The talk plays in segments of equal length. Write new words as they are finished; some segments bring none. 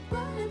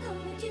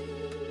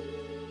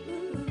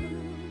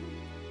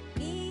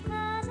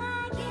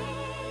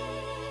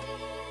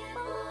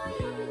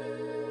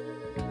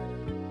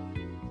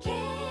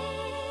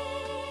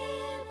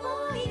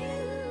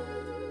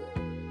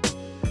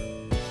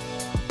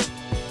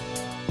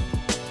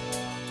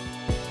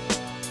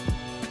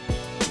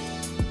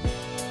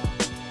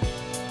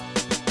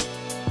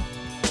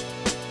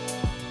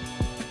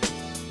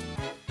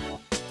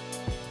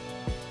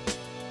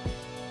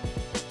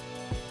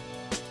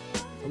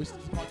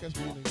podcast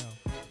beginning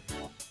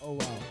now. Oh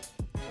wow.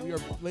 We are,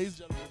 ladies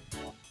and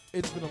gentlemen,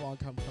 it's been a long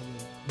time coming.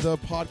 The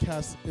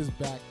podcast is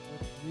back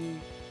with me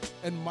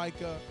and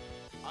Micah.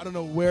 I don't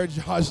know where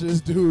Josh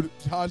is, dude.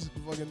 Josh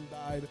fucking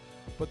died.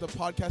 But the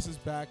podcast is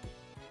back.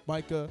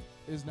 Micah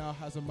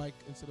has a mic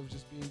instead of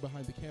just being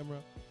behind the camera.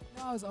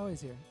 No, I was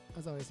always here.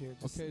 Just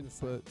Okay, in the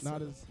but side,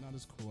 not sort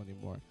as cool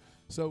anymore.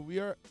 So we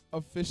are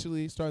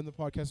officially starting the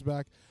podcast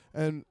back,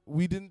 and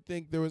we didn't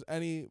think there was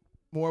any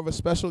more of a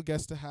special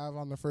guest to have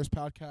on the first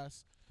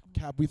podcast.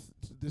 Cap,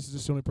 this is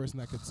just the only person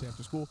that could stay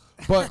after school.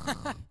 But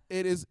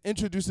it is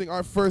introducing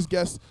our first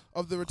guest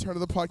of the return of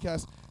the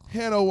podcast,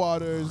 Hannah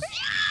Waters.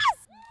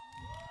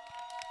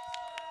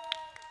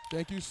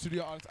 Thank you,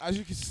 studio audience. As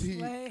you can see,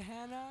 Slay,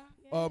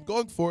 Hannah.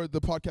 going forward,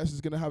 the podcast is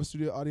going to have a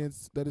studio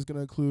audience that is going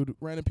to include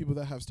random people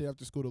that have stayed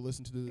after school to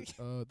listen to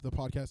the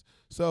podcast.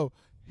 So,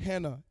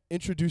 Hannah,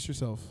 introduce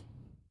yourself.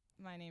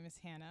 My name is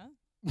Hannah.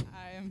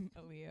 I'm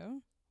a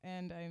Leo,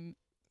 and I'm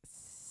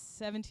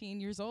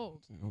 17 years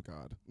old. Oh,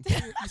 God.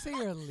 You say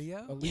you're a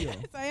Leo? A Leo.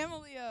 Yes, I am a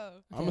Leo.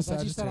 I'm a I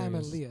thought you said I'm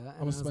a Sagittarius. Leo.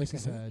 I'm a spicy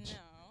Sag.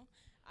 No.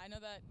 I know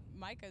that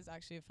Micah is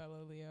actually a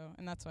fellow Leo,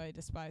 and that's why I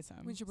despise him.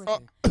 When's your Oh.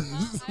 birthday?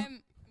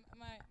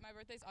 My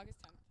birthday's August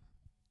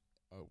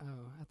 10th.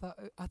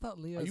 Oh, I thought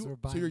Leos were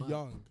by So you're month.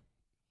 young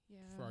Yeah.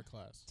 for our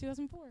class.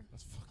 2004.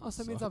 That's fucking Oh,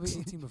 so that means I'll be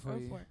sucks. 18 before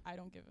you. 04. I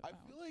don't give a I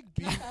fuck. feel like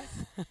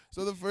being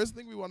so the first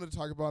thing we wanted to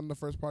talk about in the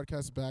first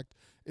podcast back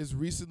is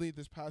recently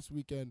this past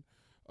weekend,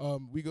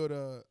 we go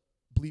to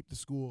Bleep the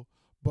school,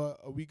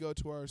 but we go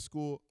to our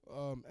school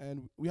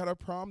and we had our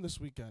prom this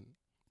weekend.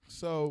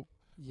 So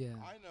Yeah.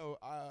 I know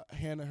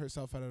Hannah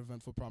herself had an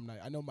eventful prom night.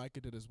 I know Micah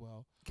did as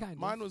well. Kind of.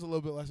 Mine was a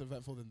little bit less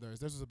eventful than theirs.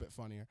 Theirs was a bit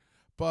funnier.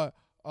 But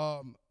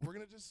we're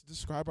going to just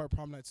describe our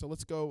prom night. So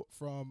let's go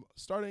from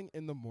starting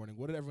in the morning.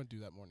 What did everyone do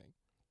that morning?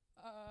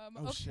 Oh,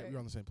 okay. shit. We were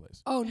on the same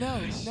place. Oh,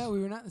 no, we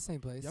were not in the same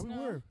place. Yeah, we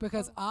No. were.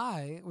 Because Oh.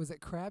 I was at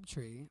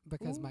Crabtree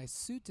because Ooh. my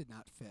suit did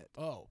not fit.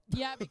 Oh.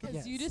 Yeah,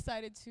 because you Yes.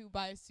 decided to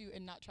buy a suit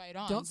and not try it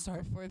on. Don't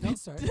start. Before Don't the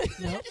start.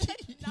 No.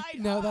 night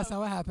No, that's of. not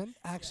what happened.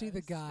 Actually, the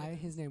Yes, guy,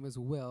 yes. his name was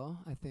Will,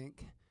 I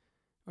think.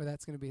 Or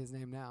that's going to be his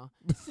name now.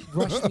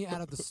 Rushed me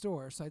out of the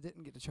store, so I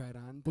didn't get to try it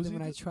on. But Was then he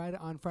when I the- tried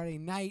it on Friday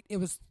night, it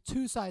was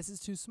 2 sizes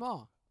too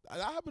small. That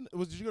happened.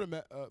 Did you go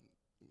to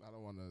I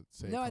don't want to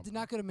say. No, I company. did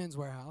not go to Men's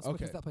Warehouse Okay.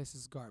 because that place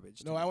is garbage.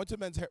 to No, me. I went to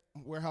Men's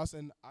Warehouse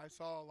and I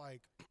saw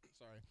like,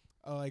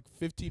 like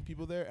 15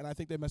 people there, and I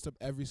think they messed up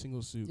every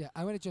single suit. Yeah,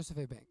 I went to Joseph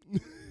A. Bank.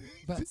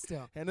 But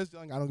still. Hannah's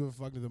yelling, "I don't give a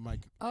fuck" to the mic.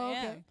 Oh, I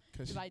okay. am,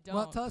 'cause Cause I don't.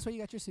 Well, tell us where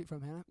you got your suit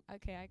from, Hannah.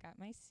 Okay, I got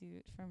my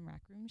suit from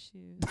Rack Room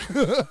Shoes.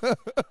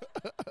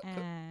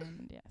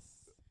 And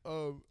yes.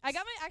 I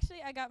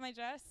got my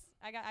dress.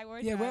 I wore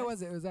a Yeah, dress. where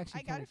was it? It was I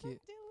actually got kind it of from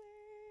cute. Dillard's.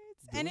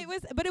 And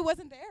it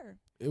wasn't there.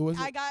 It was.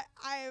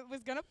 I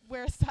was gonna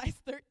wear a size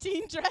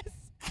 13 dress.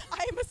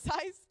 I am a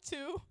size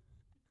 2.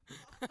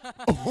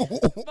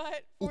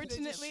 But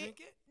fortunately,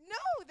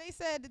 no, they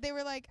said, they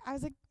were like, I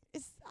was like,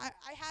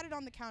 I had it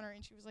on the counter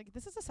and she was like,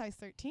 this is a size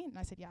 13. And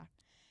I said, yeah.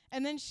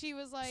 And then she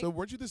was like, So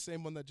weren't you the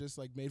same one that just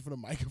like made fun of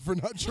Micah for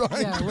not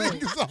trying Yeah, wait.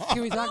 things on?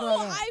 Can we talk no,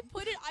 about that?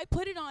 I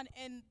put it on,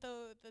 and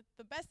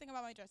the best thing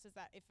about my dress is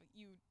that if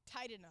you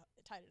tied it enough,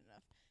 it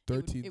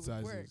would 13 work.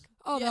 sizes.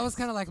 Oh, that was Yes.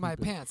 kind of like my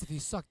Stupid. pants. If you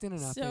sucked in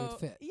enough, they would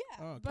fit. Yeah,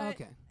 Oh, okay. but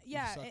Okay.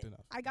 yeah, sucked enough.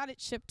 I got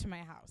it shipped to my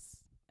house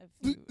a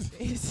few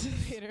days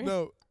later.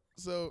 No,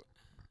 so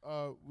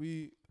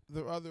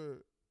the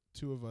other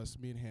two of us,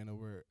 me and Hannah,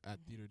 were at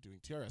theater doing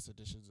TRS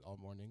auditions all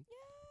morning,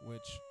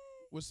 which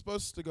was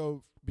supposed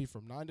to be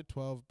from 9 to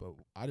 12, but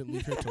I didn't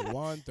leave here till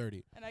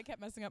 1:30. And I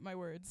kept messing up my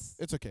words.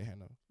 It's okay,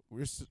 Hannah.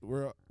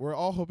 We're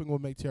all hoping we'll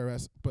make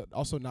TRS, but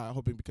also not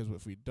hoping because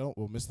if we don't,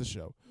 we'll miss the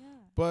show. Yeah.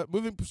 But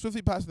moving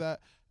swiftly past that,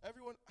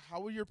 everyone,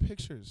 how were your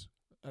pictures?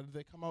 Did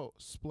they come out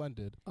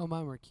splendid Oh,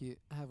 mine were cute.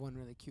 I have one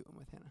really cute one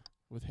with Hannah.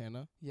 with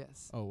Hannah?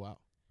 Yes. Oh wow.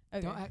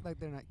 Okay. Don't act like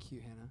they're not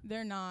cute, Hannah.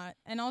 They're not.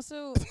 And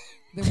also,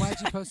 Then why'd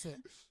you post it?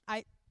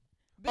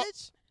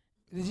 bitch.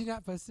 Did you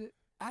not post it?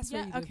 I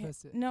swear you did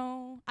post it.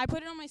 No, I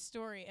put it on my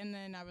story, and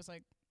then I was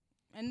like,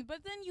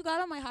 but then you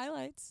got on my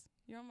highlights.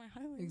 You're on my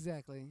highlights.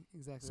 Exactly.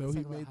 So Let's he talk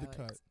about made the cut.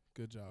 highlights.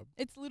 Good job.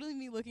 It's literally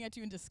me looking at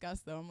you in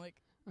disgust, though. I'm like,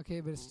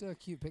 Okay, but it's still a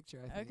cute picture,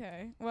 I think.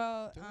 okay,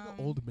 well, They're like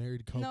an old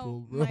married couple,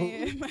 no, bro.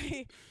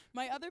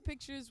 my other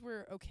pictures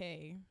were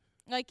okay.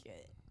 Like,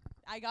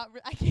 I got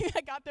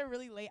there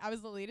really late. I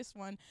was the latest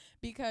one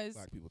because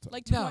Black people talk.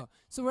 like No.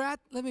 So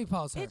let me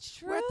pause her. it's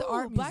true. We're at the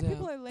art Black museum.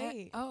 people are and-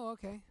 late. oh,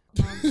 okay.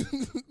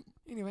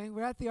 Anyway,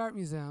 we're at the art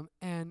museum,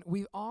 and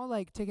we've all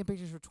like taken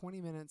pictures for 20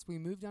 minutes. We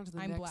moved down to the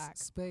I'm next black.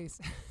 space.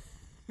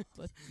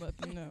 Let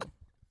them know.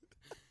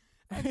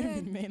 And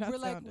then May not we're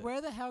like, sound it.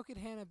 where the hell could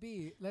Hannah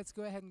be? Let's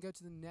go ahead and go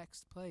to the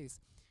next place.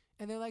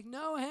 And they're like,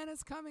 no,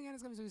 Hannah's coming.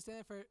 So we stand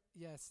there for,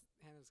 yes,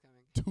 Hannah's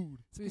coming. Dude.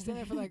 So we stand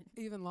there for like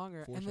even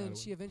longer. And then Foreshadowing.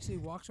 she eventually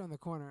walks around the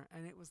corner,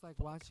 and it was like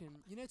watching,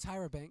 you know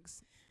Tyra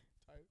Banks?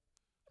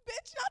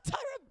 Bitch, not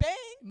Tyra Banks.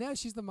 No,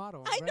 she's the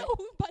model. I right? know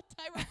who but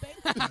Tyra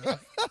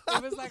Banks.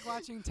 It was like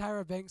watching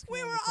Tyra Banks come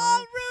We around were the all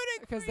corner rooting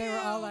because for they were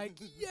all you. like,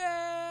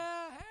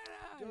 yeah,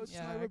 Hannah. Yo,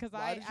 Yeah, Tyra, 'cause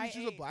why I- did I you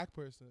choose a ate. black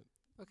person?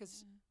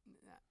 Because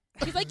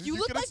He's like, you You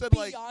look could've like said,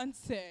 like-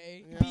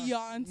 Beyonce. Yeah.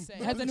 Beyonce.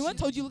 Has anyone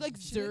told you look like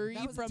Zuri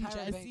that was from a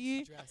Tyra Jessie?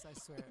 Banks dress, I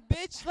swear.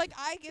 Bitch, like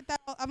I get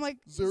that. I'm like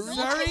Zuri? no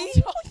one Zuri?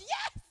 told-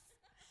 Yes.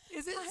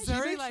 Is it She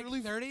Zuri makes like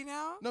really 30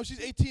 now? No, she's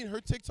 18. Her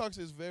TikToks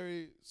is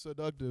very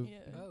seductive. Yeah.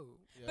 Oh.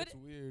 Yeah, But it's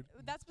weird.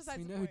 That's So besides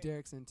you the know who point.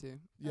 Derek's into.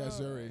 Yeah, Oh,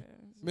 Zuri.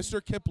 yeah,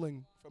 Mr.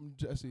 Kipling from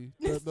Jessie,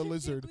 the Mr.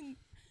 lizard. Kipling.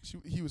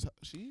 He was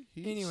he.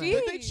 Anyway. She.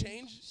 Did they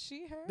change?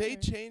 She, her. They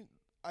changed.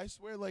 I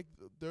swear, like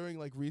during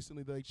like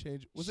recently, they like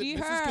changed. Was She, it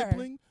Mrs. her.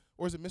 Kipling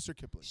or is it Mr.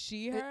 Kipling?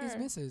 She, It her. is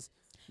Mrs.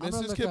 I'm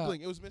gonna Mrs. look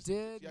Kipling. up. It was Mrs.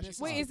 Did Yeah, Mrs. she's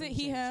Wait, not. is it he,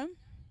 Kipling change? him?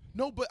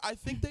 No, but I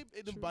think they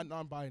made them True.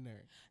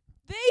 non-binary.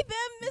 They, them,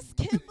 Miss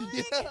Kipling.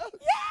 Yeah. Yes.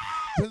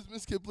 Does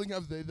Miss Kipling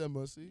have they them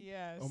pussy?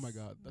 Yes. Oh my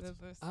God,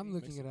 that's- I'm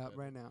Makes looking it it up better.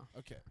 right now.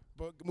 Okay,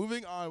 but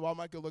moving on while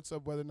Michael looks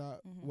up whether or not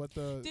Mhm. what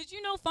the Did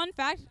you know, fun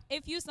fact,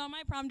 if you saw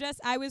my prom dress,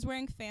 I was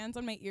wearing fans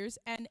on my ears,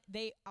 and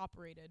they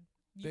operated.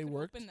 You They could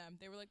worked? open them.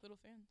 They were like little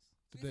fans.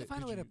 We need to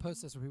find a did way to you-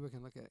 post this where people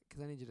can look at it,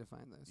 because I need you to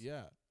find those.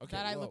 Yeah. Okay.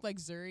 That I well. look like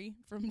Zuri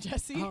from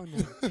Jessie. Oh,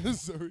 no.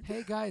 Sorry.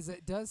 Hey, guys,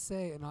 it does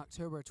say in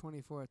October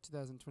 24th,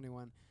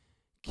 2021,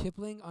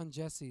 Kipling on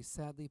Jessie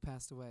sadly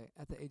passed away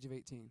at the age of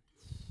 18.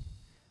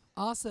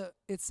 Also,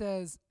 it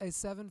says a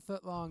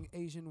 7-foot-long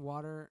Asian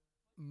water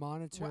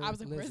monitor I was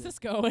like, where's lizard. this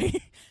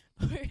going?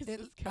 Where's It, this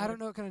going? I don't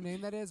know what kind of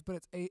name that is,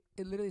 but it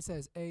literally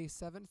says a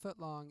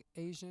 7-foot-long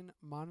Asian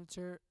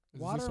monitor Is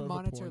this water sort of a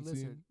monitor porn lizard.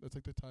 scene? That's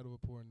like the title of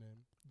a porn name.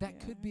 That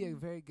could be a Yeah.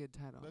 very good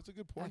title. That's a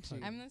good porn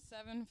Actually. title. I'm the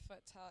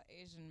 7-foot-tall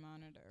Asian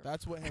monitor.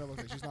 That's what Hannah looks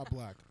like. She's not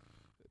black.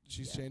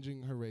 She's Yeah.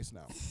 changing her race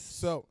now.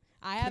 So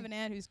I have an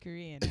aunt who's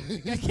Korean.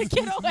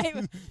 Get away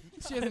with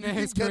She has an You can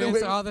A's get Korean, away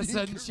so all of a with being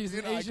sudden she's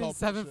an Korean eye Asian call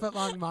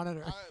 7-foot-long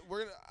monitor.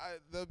 we're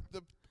gonna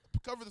the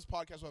cover of this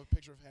podcast will have a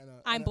picture of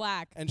Hannah. I'm and,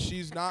 black. and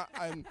she's not.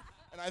 And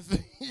I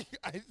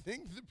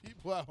think the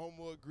people at home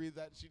will agree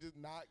that she did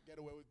not get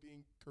away with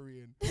being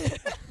Korean.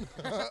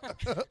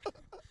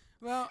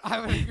 Well, I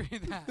would agree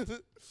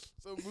that.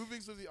 So moving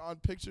swiftly on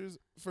pictures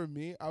for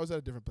me, I was at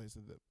a different place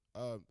than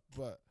them.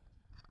 But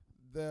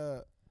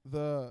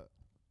the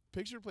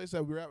picture place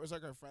that we were at was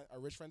like our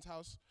rich friend's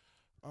house.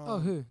 Oh,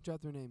 who?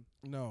 Drop their name.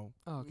 No.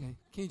 Oh, okay.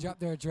 Can you drop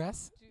their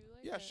address? Do you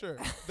like Yeah, it? sure.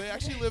 They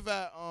actually live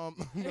at no,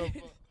 but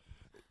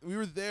we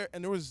were there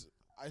and there was,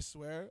 I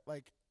swear,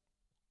 like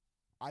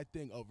I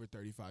think over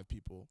 35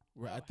 people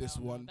were Oh, at this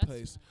hell no, one that's too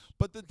place. much.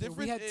 But the Okay, difference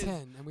we had is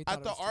 10, and we thought at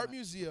it the was too art much.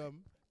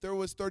 museum there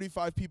was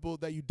 35 people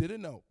that you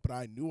didn't know, but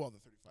I knew all the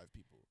 35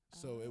 people.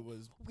 So it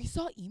was We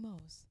saw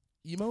emos.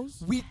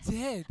 emos. We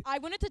did. I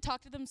wanted to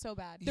talk to them so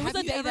bad. There Have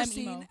was a you they ever them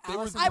seen emo. They were-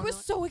 Alice in I was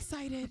Wonderland? so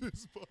excited.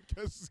 This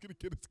podcast is gonna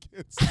get us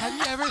canceled. Have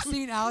you ever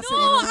seen Alice No,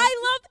 in Wonderland?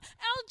 I love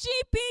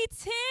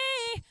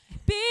LGBT.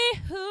 Be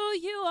who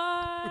you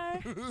are.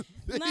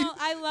 They- No,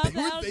 I love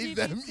they were they,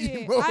 them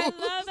LGBT. emos. I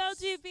love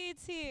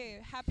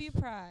LGBT. Happy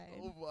Pride.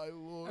 Oh my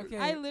lord. Okay.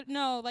 I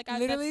no, like I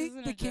Literally, that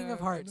isn't the a King of joke.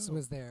 Hearts know.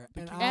 was there,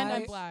 The and King- And I,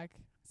 I'm black.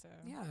 So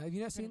Yeah, have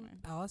you not seen Anyway.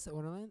 Alice at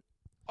Wonderland?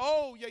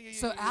 Oh yeah.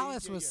 So yeah,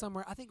 Alice yeah, was yeah.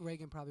 somewhere. I think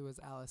Reagan probably was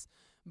Alice,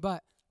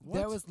 but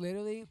there What? was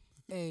literally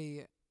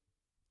a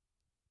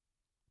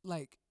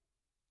like,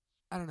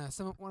 I don't know.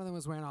 One of them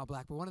was wearing all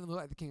black, but one of them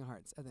looked like the King of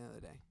Hearts. At the end of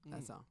the day,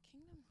 that's all.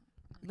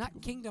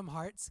 Not Kingdom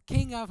Hearts,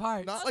 King of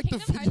Hearts. Not Oh, like the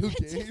Kingdom video Hearts,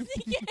 the game.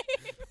 Disney game.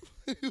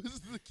 It was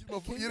the key. You had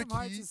a Kingdom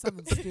Hearts key? is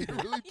something stupid.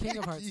 Really? King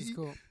of A Hearts is key?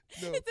 cool.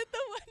 No. Is it the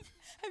one?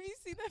 Have you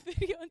seen that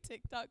video on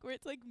TikTok where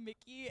it's like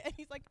Mickey and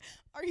he's like,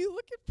 "Are you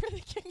looking for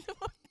the kingdom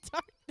of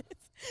darkness?"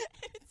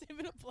 And it's him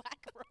in a black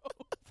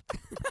robe.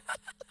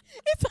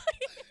 It's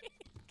like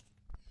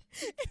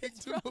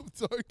it's Kingdom from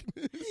of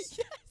Darkness.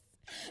 yes,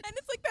 and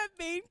it's like that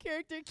main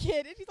character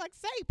kid, and he's like,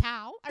 "Say,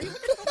 pal, are you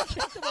looking for the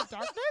kingdom of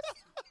darkness?"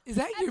 Is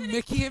that your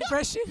Mickey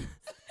impression?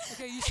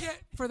 Okay, you should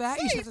for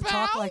that you should have to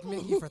talk like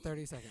Mickey for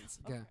 30 seconds.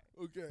 Go.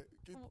 Okay.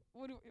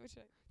 What should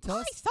I? Tell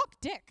I us. suck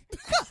dick.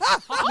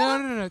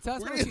 No. Tell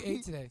us We're what gonna- you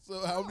ate today.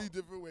 So how many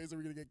different ways are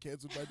we gonna get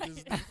canceled by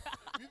Disney?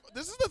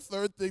 This is the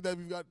third thing that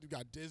we've got. We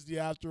got Disney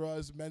after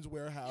us, Men's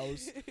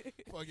Warehouse,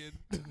 fucking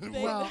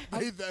Well,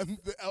 they them,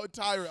 the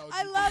entire.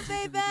 I love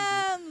they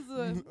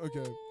thems.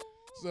 Okay,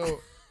 so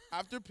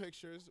after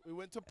pictures, we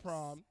went to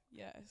prom.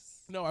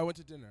 Yes. No, I went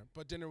to dinner,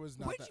 but dinner was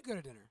not Where'd that. you go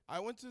to dinner? I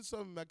went to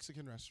some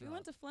Mexican We restaurant.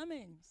 went to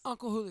Fleming's.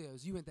 Uncle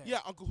Julio's. You went there. Yeah,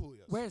 Uncle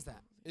Julio's. Where's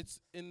that? It's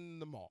in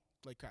the mall,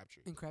 like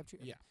Crabtree. In Crabtree?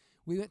 Yeah.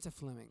 We went to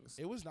Fleming's.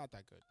 It was not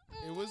that good.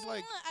 It was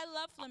like, I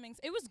love Fleming's.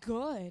 It was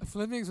good.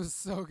 Fleming's was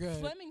so good.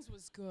 Fleming's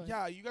was good.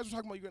 yeah, you guys were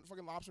talking about you got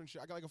fucking lobster and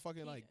shit. I got like a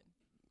fucking like.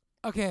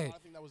 Okay. I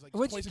think that was like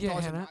What'd you get,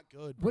 $26 Hannah? Not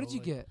good. What bro. did you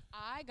Like, get?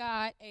 I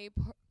got a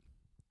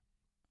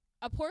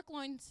pork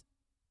loin,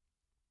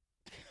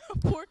 a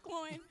pork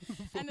loin,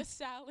 and a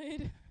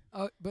salad.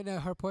 Oh, but no,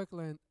 her pork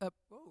loin.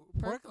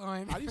 Pork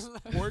loin. How do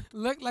you pork?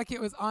 Looked like it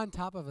was on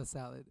top of a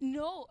salad.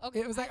 No, okay.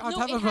 It was like I- on no,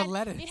 top it of a had-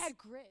 lettuce. It had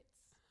grits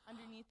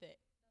underneath it.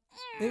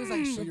 It was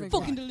like So shrimp you're and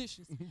Fucking guac.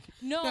 delicious.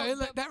 No, No,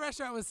 the- that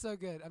restaurant was so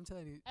good. I'm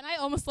telling you. and I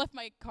almost left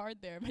my card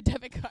there, my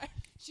debit card.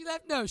 She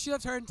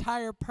left her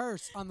entire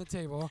purse on the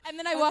table. And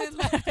then I and walked then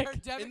left back. her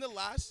debit. In the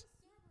last,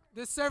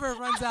 The server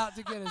runs out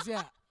to get us.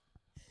 Yeah.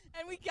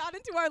 And we got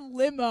into our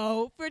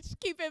limo, which,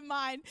 keep in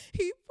mind,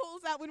 he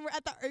pulls out when we're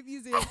at the art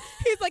museum.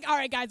 He's like, all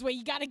right, guys, wait,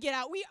 you got to get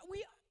out. We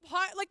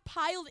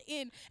piled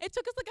in. It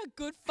took us like a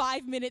good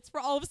 5 minutes for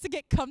all of us to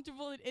get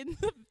comfortable in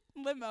the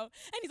limo.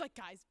 And he's like,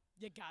 guys,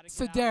 you got to get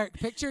So out. Derek,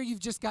 picture you've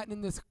just gotten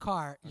in this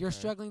car. You're Okay.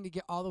 struggling to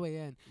get all the way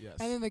in. Yes.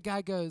 And then the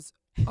guy goes,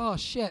 oh,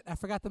 shit, I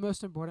forgot the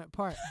most important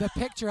part. The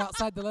picture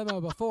outside the limo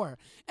before.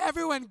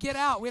 Everyone get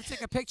out. We have to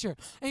take a picture.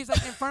 And he's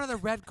like in front of the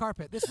red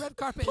carpet. This red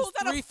carpet Pulls is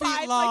out 3 a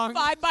feet long.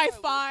 like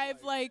 5x5,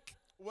 like. like.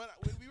 when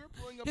we were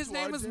pulling up His to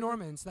name our was dinner,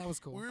 Norman, so that was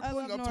cool. We were I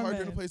pulling love up to our dinner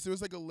Norman. place. There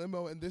was like a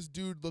limo, and this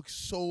dude looked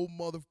so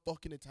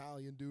motherfucking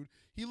Italian, dude.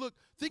 He looked.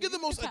 Think of the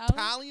Were you most Italian?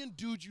 Italian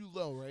dude you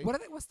know, right?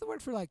 What's the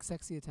word for like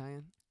sexy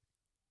Italian?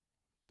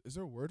 Is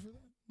there a word for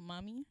that?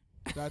 Mommy.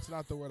 That's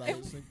not the word I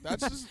was thinking.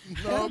 That's just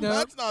No,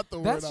 That's not the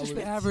word That's I was.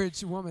 just the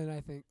average woman, I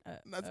think.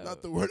 That's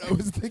not the word I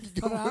was thinking.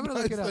 Hold of on, I'm when gonna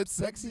I look it up. said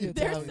Sexy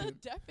There's Italian. a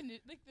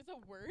definite, like, there's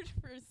a word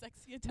for a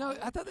sexy No,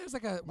 Italian. I thought there was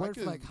like a word for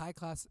Micah- like high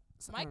class.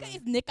 I don't Micah know.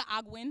 is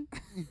Nicaraguan.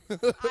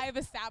 I have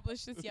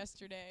established this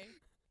yesterday.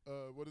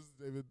 What is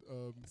David?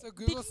 So Google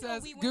Speaking of,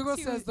 says we went Google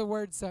to- says the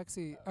word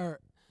sexy or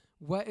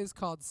what is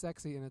called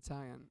sexy in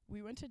Italian.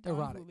 We went to Don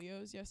Erotic.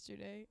 Julio's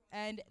yesterday,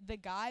 and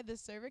the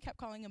server kept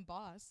calling him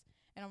boss.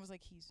 And I was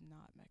like, he's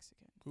not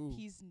Mexican. Who?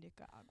 He's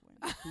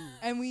Nicaraguan. Who?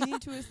 And we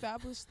need to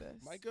establish this.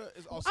 Micah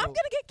is also. I'm going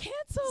to get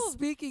canceled.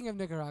 Speaking of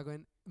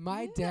Nicaraguan,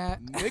 my No.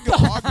 dad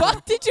Nicaraguan.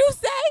 What did you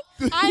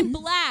say? I'm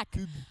black.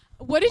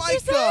 What did you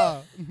say?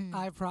 Micah.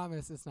 I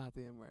promise it's not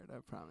the N word. I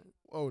promise.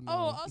 Oh no.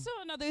 Oh, also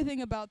another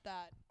thing about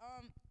that.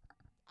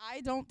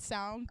 I don't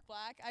sound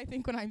black. I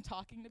think when I'm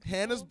talking to people.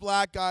 Hannah's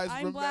black, guys.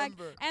 I'm black.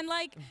 remember. And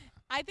like,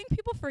 I think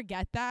people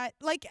forget that.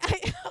 Like,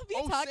 I'll be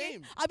Oh, talking.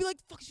 same. I'll be like,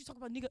 "Fuck, you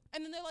talking about nigga?"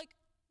 And then they're like,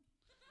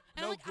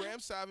 and I'm No, like, Graham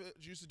Savage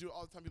used to do it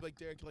all the time. He'd be like,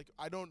 Derek, like,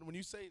 I don't. When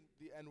you say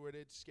the N word,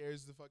 it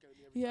scares the fuck out of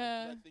me every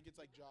time. 'cause Yeah. I think it's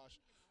like Josh.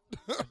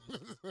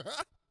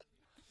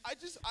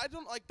 I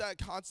don't like that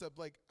concept.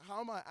 Like, how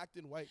am I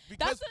acting white?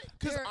 Because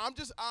there- I'm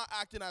just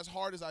acting as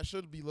hard as I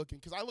should be looking.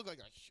 Because I look like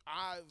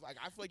I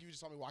feel like if you just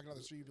saw me walking down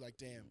the street, you'd be like,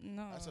 damn,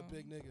 no, that's a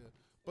big nigga.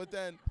 But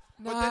then,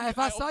 Nah, if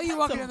I saw you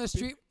walking down the that's a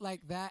street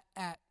like that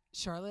at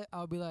Charlotte,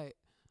 I would be like,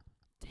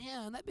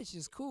 damn, that bitch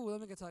is cool.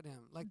 Let me go talk to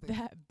him. Like the,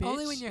 That bitch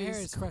only when your hair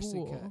is freshly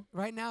cool. cut.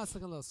 Right now, it's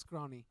looking a little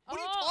scrawny. What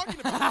are Oh. you talking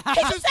about?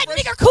 He It's just said fresh-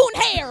 nigger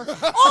coon hair.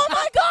 Oh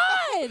my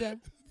god.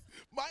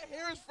 My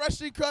hair is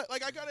freshly cut.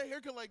 Like, I got a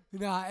haircut like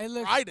Nah, it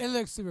looks Friday. it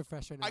looks super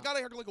fresh right now. I got a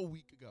haircut like a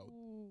week ago.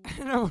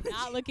 I know what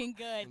Not looking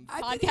good.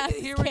 I didn't Podcast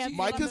even hear what you canceled.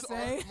 Micah's-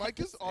 Micah's say?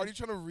 Micah's already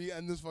trying to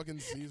re-end this fucking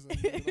season.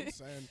 You know what I'm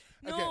saying?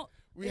 Okay, No.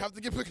 we have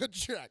to get back on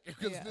track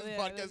because Yeah, this yeah,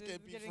 podcast this can't is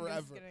be getting-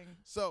 forever. this is getting-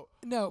 So,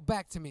 No,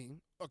 back to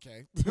me.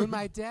 okay. When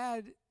my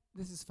dad,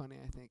 this is funny,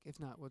 I think. If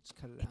not, we'll just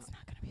cut it out. It's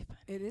not gonna be fun.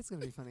 It is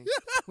gonna be funny.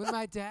 When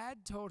my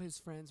dad told his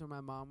friends where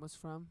my mom was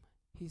from,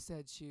 he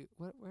said, "Shoot,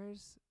 where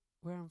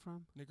I'm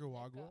from?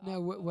 Nicaragua.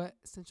 No, what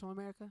Central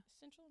America?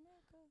 Central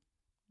America,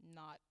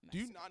 not. Do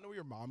you Mexico. not know where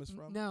your mom is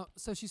from? No,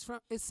 so she's from.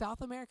 Is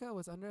South America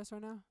what's under us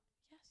right now?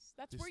 Yes,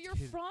 that's This where you're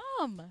kid.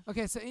 from.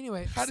 Okay, so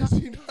anyway, How does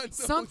he not know?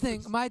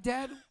 something. My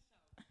dad.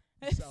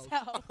 South.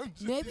 South. I'm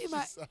just- Maybe it's my-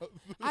 just South.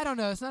 I don't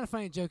know. It's not a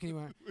funny joke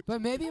anymore.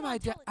 But maybe Come my on,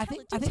 dad. tell it, I tell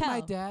think it, do my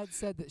tell. dad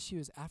said that she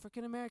was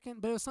African American,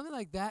 but it was something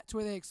like that to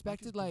where they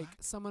expected like black.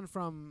 someone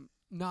from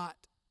not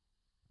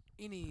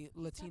any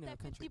Latino Not that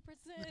country.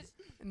 50%.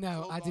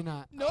 No, Hold I do on.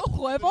 not. No The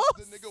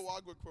huevos.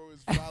 Nicaragua crow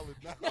is valid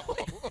now.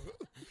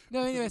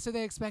 No, anyway, so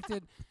they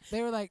expected.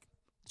 They were like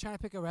trying to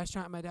pick a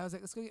restaurant, and my dad was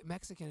like, "Let's go get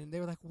Mexican," and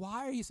they were like,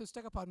 "Why are you so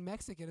stuck up on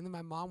Mexican?" And then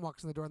my mom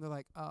walks in the door, and they're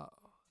like, "Oh,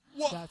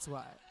 What? that's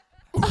why."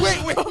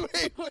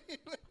 wait.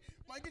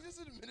 Micah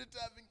just admitted to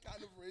having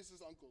kind of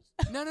racist uncles.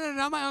 No,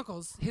 not my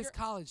uncles. His Your-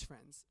 college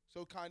friends.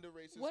 So kind of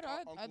racist. What are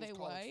uncles, they college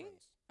white?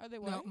 friends. Are they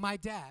No, white? my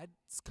dad's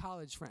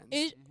college friends.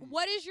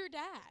 What is your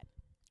dad?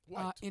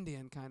 White.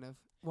 Indian, kind of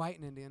white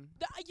and Indian.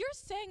 You're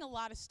saying a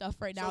lot of stuff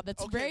right now So,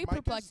 that's okay, very Micah's-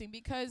 perplexing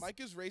because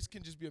Micah's race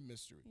can just be a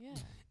mystery. yeah,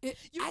 It,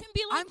 you I, can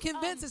be like I'm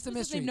convinced it's a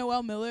what's his name, mystery.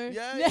 Noel Miller.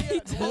 Yeah. he Noel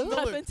does Miller.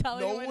 nothing telling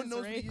No what one his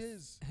knows who race. he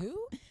is.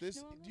 Who? This.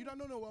 Noel Do you not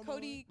know Noel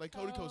Cody, Miller? Like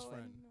Cody Co's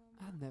friend.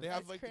 I've never. They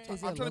have like.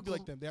 Is I'm it trying to be like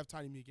local? them. They have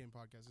Tiny Meat Game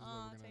podcast. This is what we're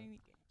gonna. Tiny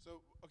Meat Game.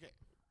 So okay,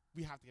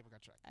 we have to get back on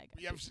track. I got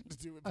We you. have shit to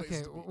do. and Okay,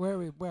 places to be. where are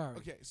we? Where are we?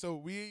 Okay, so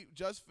we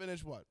just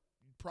finished what?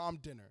 Prom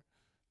dinner.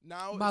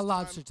 Now My it's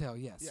lobster time- tail.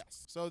 Yes.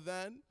 Yes. So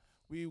then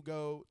we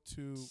go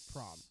to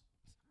prom.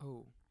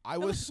 Oh. I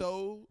was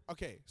so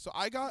okay. So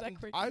I got that in-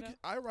 Cortina?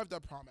 I arrived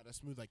at prom at a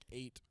smooth like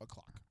 8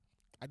 o'clock.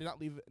 I did not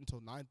leave it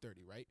until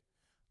 9:30. Right.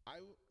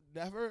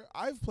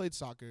 I've played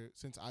soccer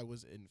since I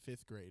was in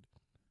 5th grade.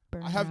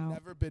 I have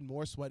never been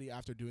more sweaty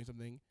after doing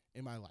something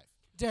in my life.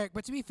 Derek,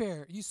 but to be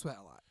fair, you sweat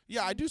a lot.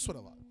 Yeah, I do sweat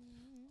a lot,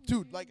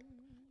 dude. Like,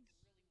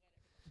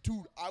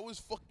 dude, I was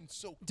fucking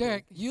soaked. bro.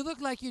 Derek, you look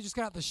like you just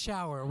got out the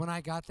shower when I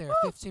got there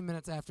 15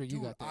 minutes after you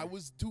Dude, got there. I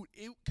was,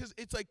 because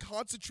it's like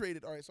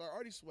concentrated. All right, so I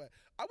already sweat.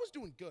 I was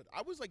doing good.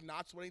 I was like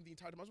not sweating the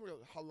entire time. I was wearing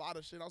a lot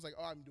of shit. I was like,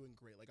 oh, I'm doing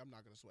great. Like, I'm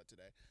not gonna sweat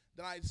today.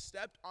 Then I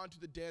stepped onto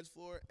the dance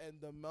floor and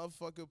the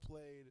motherfucker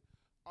played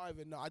I don't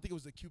even know. I think it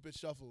was the Cupid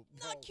Shuffle.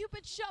 Bro. Not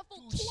Cupid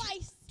Shuffle, Dude,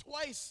 twice.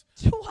 Twice.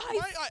 Twice.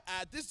 Might I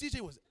add, this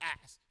DJ was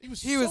ass. He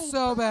was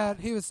so bad.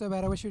 He was so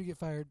bad. I wish he would get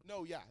fired.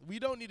 No, yeah. We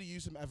don't need to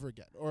use him ever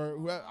again. Or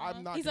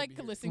I'm not He's gonna like be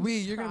here. listening.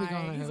 We, to you're gonna be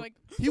crying. gone, I He's hope. like,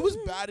 He was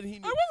bad and he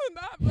knew. I wasn't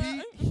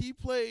that bad. He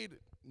played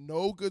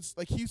no good.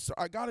 Like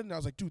I got it and I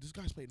was like, dude, this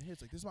guy's playing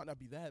hits. Like this might not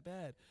be that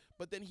bad.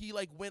 But then he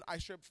like went. I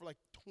stripped for like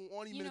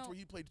 20 minutes where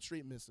he played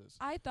straight misses.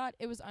 I thought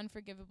it was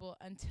unforgivable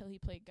until he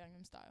played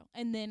Gangnam Style,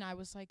 and then I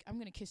was like, I'm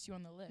gonna kiss you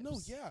on the lips. No,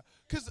 yeah,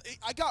 because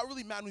I got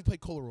really mad when he played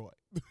Polaroid.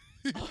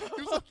 He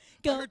was like,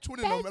 I heard Twin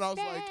and I was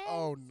like,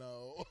 oh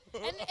no.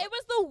 And it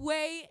was the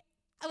way.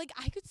 Like,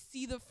 I could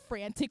see the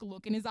frantic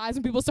look in his eyes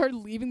when people started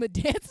leaving the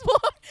dance floor.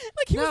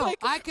 Like, he was No, like,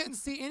 I couldn't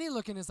see any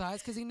look in his eyes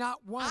because he not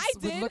once I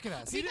would did. look at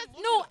us. He because, didn't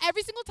look no, at us.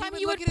 every single time he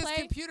he would would look at play.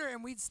 his computer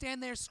and we'd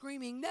stand there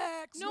screaming,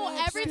 next. No,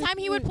 next, every next." time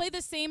he would play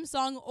the same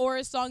song or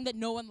a song that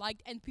no one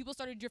liked and people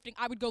started drifting,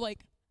 I would go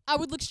like, I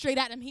would look straight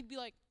at him. He'd be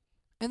like,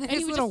 And then and his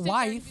he would little just sit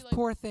there and wife, be like-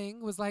 poor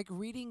thing, was like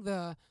reading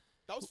the.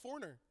 That was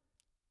Foreigner.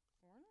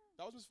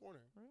 That was Miss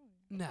Foreigner.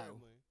 No,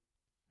 Apparently.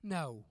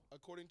 no.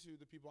 According to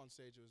the people on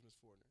stage, it was Miss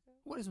Foreigner.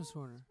 What is Miss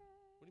Horner?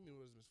 What do you mean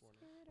it was Miss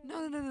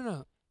Foreigner?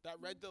 No. That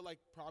read the like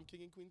prom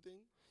king and queen thing?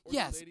 Or the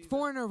Yes, lady that-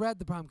 Foreigner read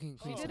the Prom King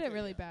Oh, Queen. He song. did it okay,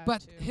 really yeah. bad.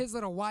 But too. his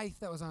little wife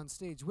that was on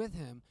stage with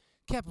him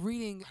kept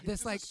reading Are you this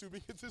just like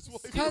assuming it's his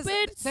wife? because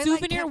Stupid they, souvenir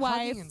like, kept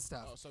hugging wife. and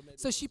stuff. Oh, so maybe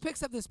So it she was-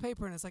 picks up this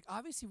paper and it's like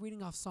obviously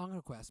reading off song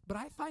requests. But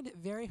I find it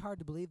very hard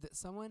to believe that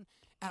someone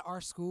at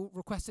our school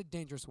requested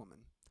Dangerous Woman.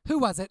 Who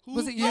was it?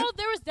 Was Who? it you? oh,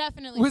 there was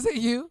definitely. Was it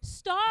you?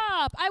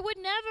 Stop! I would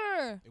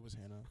never. It was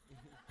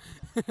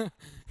Hannah.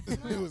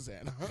 It was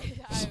Hannah.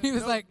 She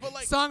was No, like, but,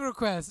 like- song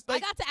request. I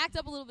got to act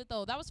up a little bit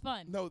though. That was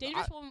fun. No,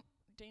 Dangerous woman.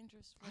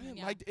 Dangerous I woman. didn't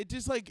Yeah. like it.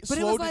 Just like But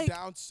it was slowed like- it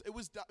down. It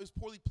was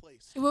poorly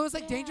placed. It was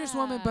like Dangerous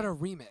Woman, but a Yeah.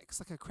 remix,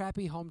 like a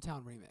crappy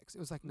hometown remix. It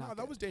was like No, not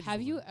that good. was Dangerous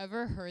Have you Woman.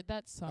 ever heard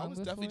that song That was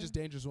before? definitely just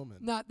Dangerous Woman.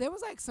 No, there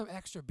was like some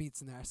extra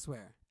beats in there. I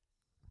swear.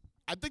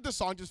 I think the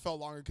song just felt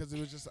longer because it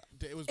was just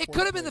it was. It poorly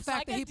could have been the placed.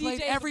 fact Like that a he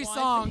played DJ every once,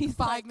 song and he's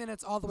 5 like-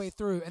 minutes all the way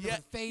through, and Yeah, then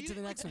would fade he to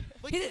the didn't- next one.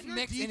 Like, He if didn't you're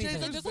mix DJs, anything.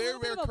 There's There's a very little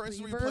bit rare of a occurrence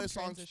when we reverb play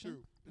songs transition.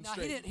 too. and No,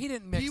 straight. he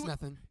didn't mix He w-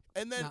 nothing.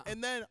 And then No.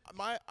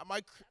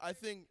 I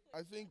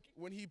think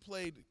when he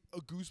played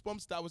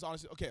Goosebumps, that was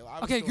honestly okay. I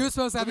have a Okay, story.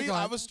 Goosebumps, To have it me, going.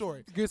 I have a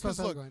story. Goosebumps, 'Cause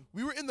have it look, going.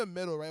 we were in the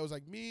middle, right? It was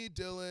like me,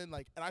 Dylan,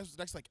 like, and I was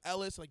next to, like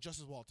Ellis, like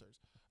Justice Walters,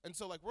 and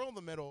so like we're in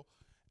the middle,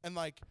 and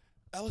like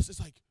Ellis is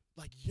like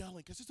yelling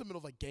because it's the middle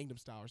of like Gangnam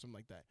Style or something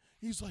like that.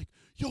 He's like,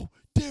 "Yo,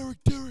 Derek,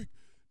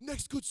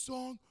 next good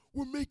song,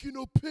 we're making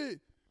a pit,"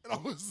 and I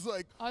was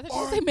like, Oh, I thought you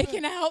 "All were saying right,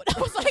 making out.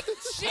 I was like,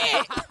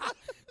 shit.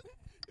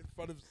 in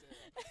front of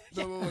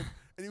Sam. No, look.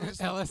 And he was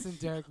just like, Ellis and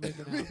Derek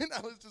making me out. and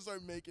Alice just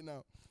started making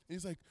out. And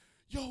he's like,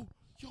 yo,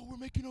 we're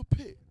making a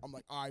pit. I'm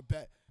like, I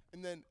bet.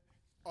 And then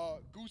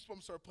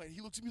Goosebumps started playing.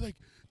 He looks at me like,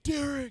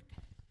 Derek,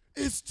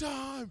 it's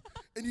time.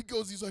 And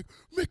he's like,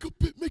 make a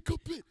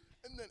pit.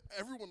 And then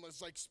everyone was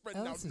like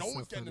spreading Alice out. is No so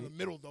one's getting in funny. the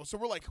middle though. So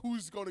we're like,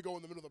 who's going to go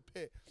in the middle of the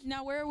pit?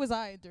 Now, where was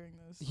I during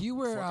this? You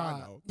were Fuck, I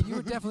know. you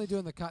were definitely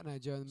doing the Cotton Eye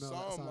Joe in the middle of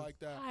that Something song. like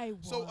that. I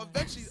So was.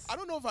 eventually, I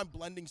don't know if I'm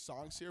blending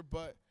songs here,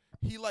 but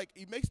he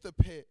makes the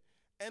pit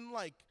and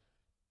like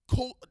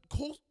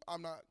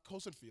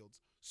Colson Fields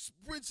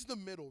sprints in the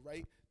middle,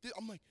 right?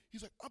 I'm like,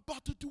 he's like, I'm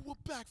about to do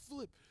a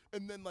backflip,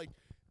 and then like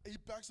he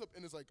backs up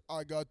and is like,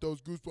 I got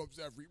those goosebumps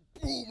every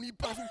boom. And he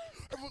backs up,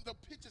 everyone the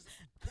pitch just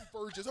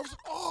converges. I was like,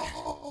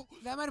 oh,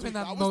 That might have Dude,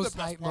 been the that was most the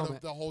best hype part moment.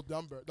 of the whole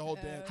number, the whole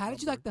dance. How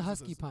did you number. like the This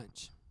Husky is-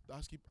 Punch? The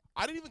Husky.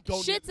 I didn't even go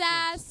near Shit's the thing.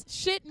 ass.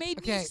 Shit made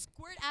Okay, me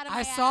squirt out of my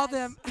I ass. saw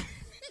them.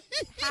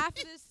 half of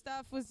this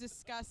stuff was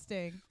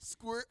disgusting.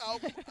 Squirt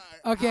out.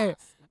 Okay,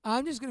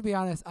 I'm just gonna be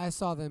honest. I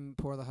saw them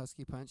pour the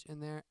Husky Punch in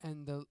there,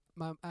 and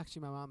my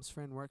mom's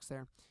friend works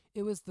there.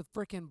 It was the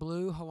freaking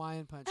blue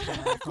Hawaiian Punch.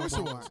 Of course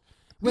it was.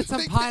 With some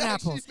They actually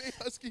pineapples. made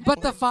Husky But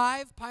the Punch.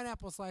 5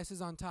 pineapple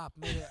slices on top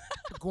made it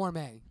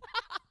gourmet.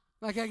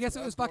 Like I guess it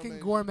was That's fucking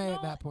gourmet. gourmet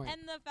at that point.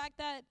 And the fact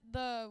that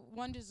the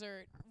one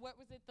dessert, what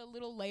was it, the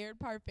little layered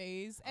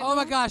parfaits. Oh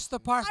my gosh, the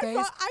I parfaits,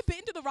 thought I bit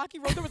into the Rocky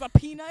Road. There was a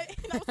peanut,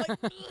 and I was like,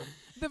 ugh.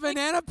 the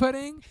banana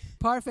pudding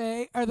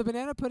parfait, or the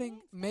banana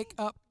pudding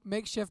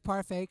makeshift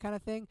parfait kind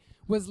of thing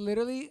was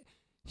literally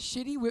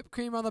shitty whipped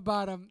cream on the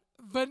bottom,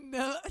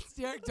 vanilla.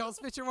 Derek, don't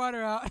spit your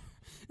water out.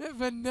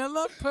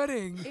 Vanilla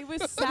pudding. It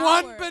was sour.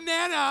 One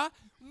banana,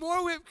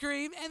 more whipped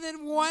cream, and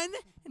then one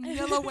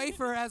vanilla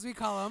wafer, as we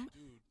call them.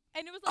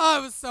 And it was like Oh,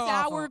 it was so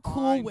sour awful.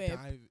 Cool Whip.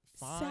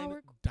 Fine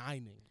Sour-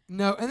 dining.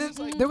 No, and then It's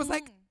like- there was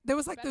like Better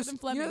those, than you know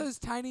Fleming's. those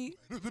tiny,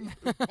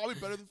 Probably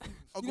better than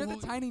Uncle you know the Julio.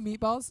 tiny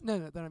meatballs? No,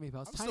 they're not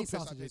meatballs. I'm Tiny still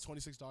pissed I paid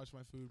sausages. $26 for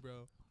my food,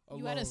 bro.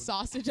 You had a Alone.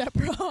 sausage at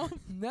prom.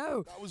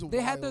 No, That was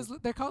they had wild. those.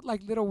 They're called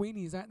like little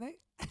weenies, aren't they?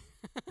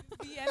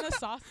 Vienna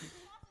sausage.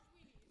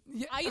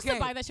 Yeah, I used okay,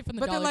 to buy that shit from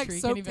the but Dollar they're like Tree.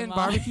 soaked Can't even in lie.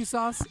 barbecue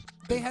sauce.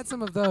 They had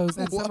some of those,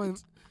 and What? someone.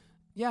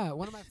 Yeah,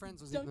 one of my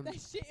friends was eating Dunk them. that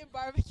shit in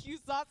barbecue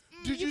sauce.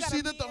 Did you got see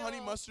a that the honey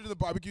meal. mustard and the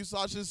barbecue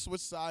sauces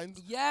switched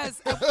signs?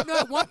 Yes. No,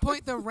 at one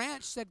point the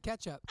ranch said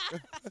ketchup.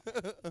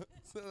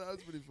 So that was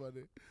pretty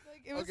funny.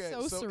 Like it was Okay,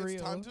 so surreal.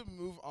 it's time to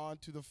move on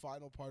to the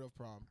final part of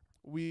prom.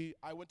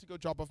 I went to go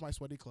drop off my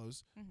sweaty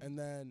clothes, Mhm. and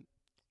then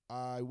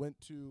I went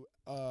to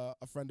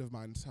a friend of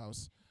mine's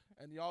house,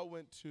 and y'all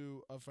went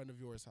to a friend of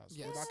yours' house.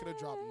 We're not gonna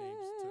drop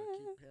names to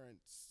keep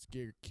parents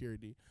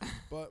security,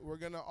 but we're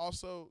gonna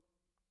also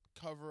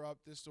cover up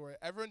this story.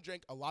 Everyone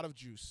drank a lot of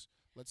juice.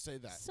 Let's say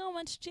that. So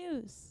much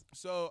juice.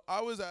 So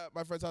I was at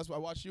my friend's house. I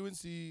watched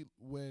UNC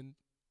win.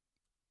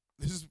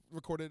 This is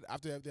recorded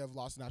after they have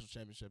lost the national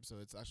championship, so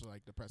it's actually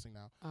like depressing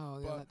now. Oh,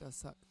 yeah, But- that does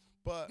suck.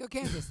 But Go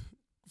Kansas.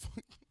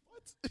 what?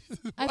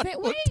 I think.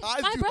 What Wait,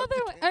 ties my do you have to brother.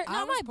 Kansas? I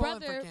Not was my pulling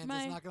brother. for Kansas,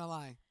 not gonna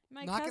lie.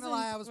 My Not gonna cousin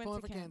lie, I was went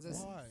pulling to for Kansas.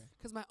 Why?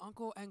 Because my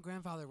uncle and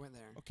grandfather went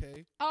there.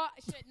 Okay. Oh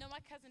shit! No, my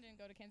cousin didn't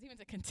go to Kansas. He went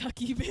to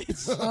Kentucky,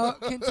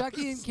 bitch.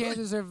 Kentucky and It's like-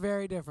 Kansas are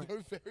very different.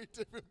 They're very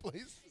different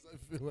places.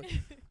 I feel like.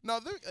 No,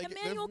 they're like,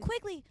 Emmanuel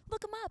Quigley,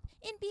 look him up.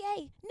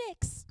 NBA,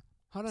 Knicks.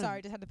 Hold on.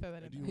 Sorry, just had to throw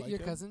that in Do you there. like Your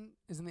him? cousin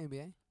is in the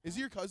NBA? Is he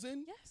your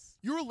cousin? Yes.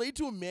 You're related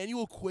to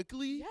Emmanuel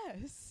Quigley?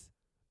 Yes.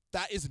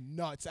 That is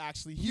nuts,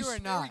 actually. You He's are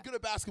very not. good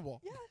at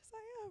basketball. Yes,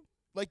 I am.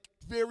 Like,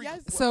 very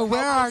Yes. good. So How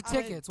where are our about-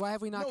 tickets? Why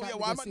have we not No, gotten yeah, to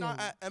why go am I see not him?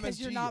 at MSG? Because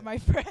you're not yet? my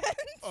friend.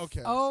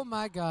 Okay. Oh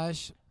my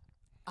gosh.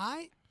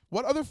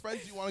 What other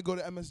friends do you want to go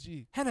to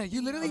MSG? Hannah,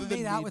 you literally Other than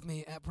made out me. with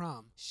me at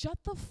prom. Shut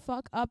the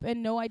fuck up.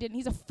 And no, I didn't.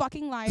 He's a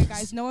fucking liar,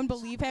 guys. No one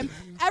believe him.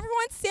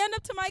 Everyone stand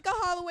up to Micah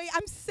Holloway.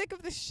 I'm sick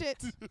of this shit.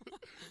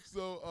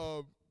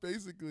 So,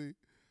 basically,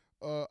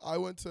 I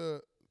went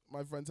to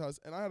my friend's house,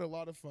 and I had a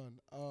lot of fun.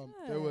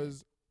 There Good.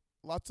 was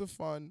lots of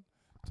fun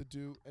to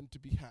do and to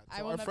be had. So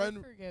I will our never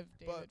friend, forgive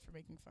but- David for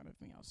making fun of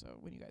me also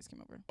when you guys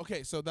came over.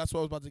 okay, so that's what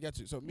I was about to get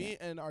to. So me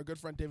and our good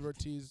friend David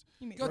Ortiz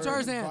He made Go were fun of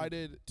me. Tarzan.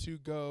 invited to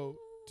go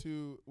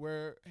to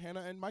where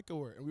Hannah and Micah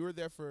were, and we were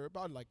there for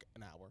about like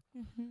an hour.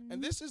 Mhm.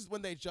 And this is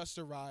when they just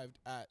arrived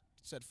at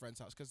said friend's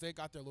house because they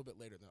got there a little bit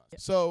later than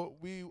us. So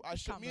me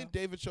Combo. and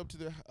David showed up to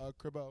their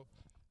cribbo,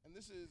 and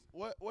this is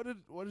what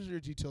is your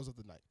details of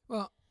the night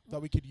Well,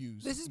 that we could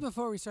use? this is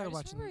before we started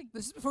just watching. remember-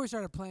 This is before we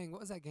started playing.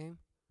 What was that game?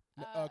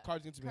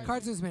 Cards Against Humanity.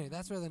 Cards Against Humanity.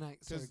 That's where the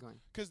night started going.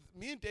 Because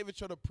me and David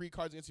showed up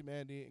pre-Cards Against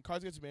Humanity, and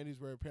Cards Against Humanity is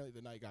where apparently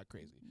the night got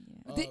crazy.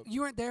 Yeah.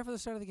 You weren't there for the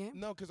start of the game?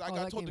 No, because I Oh,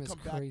 got that told game to is come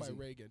back by crazy.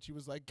 Reagan. She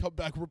was like, "Come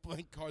back, we're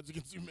playing Cards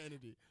Against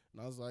Humanity,"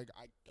 and I was like,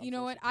 You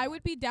know what? I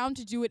would be down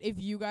to do it if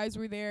you guys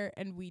were there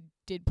and we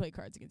did play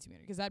Cards Against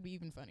Humanity, because that'd be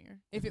even funnier.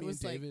 If Me it and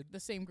was like David? the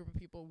same group of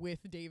people with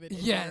David.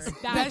 and Yes,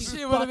 Derek. that That'd be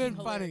shit would've been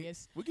fucking funny.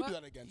 hilarious. We could do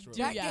Well, that against Rose.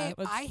 That Yeah, game,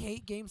 let's- I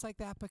hate games like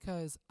that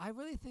because I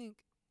really think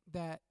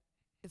that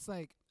it's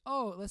like,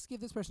 oh, let's give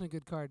this person a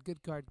good card,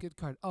 good card, good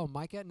card. Oh,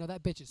 Micah, no,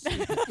 that bitch is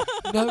stupid.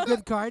 No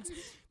good cards.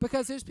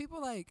 Because there's people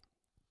like,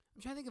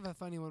 I'm trying to think of a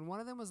funny one. One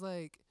of them was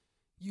like,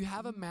 you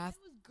have a math.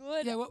 That was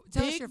good. Yeah,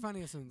 tell us Big- your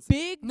funniest ones.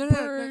 Big No,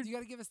 bird. you got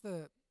to give us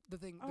the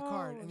thing, the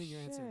card, and then your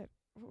answer. shit.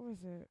 What was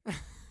it?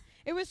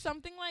 It was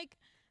something like,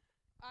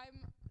 I'm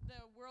the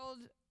world.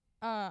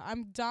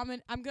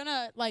 I'm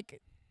gonna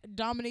like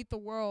dominate the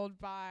world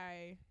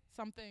by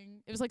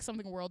something. It was like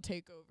something world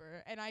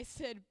takeover, and I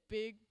said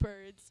big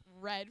bird's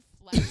red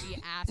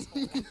fleshy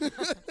asshole,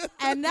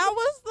 and that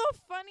was the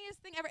funniest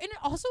thing ever. And it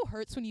also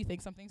hurts when you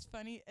think something's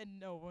funny and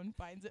no one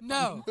finds it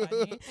No. fucking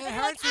funny. It And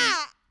you're hurts like, when-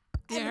 ah!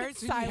 It And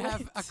hurts it's when you have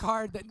silent. a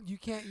card that you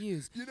can't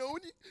use. You know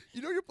when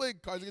you're playing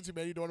Cards Against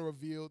Humanity, you don't want to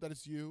reveal that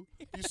it's you.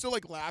 You still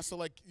like last, so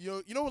like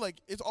you know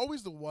like it's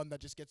always the one that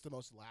just gets the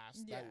most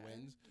laughs that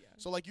wins. Yeah.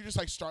 So like you just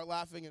like start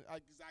laughing and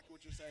exactly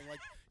what you're saying.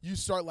 Like you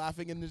start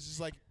laughing and it's just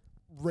like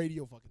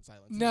radio fucking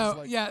silence. It's No, just,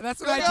 like, yeah, that's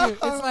what I do.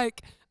 It's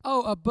like,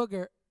 oh, a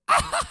booger.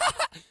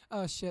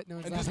 Oh shit, no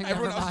one's and just laughing.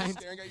 Never everyone else is mind.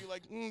 staring at you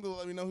like,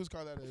 let me know whose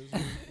car that is.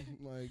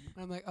 Like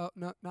I'm like, oh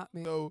no, not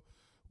me. so,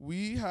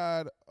 we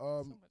had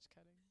So much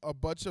cutting. a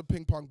bunch of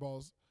ping pong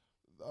balls,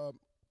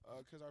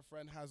 because our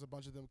friend has a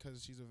bunch of them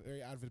because she's a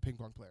very avid ping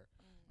pong player,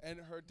 and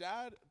her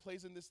dad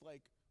plays in this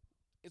like,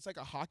 it's like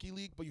a hockey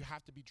league, but you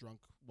have to be drunk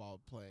while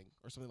playing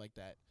or something like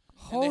that. And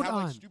Hold they have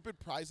on, like stupid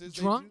prizes.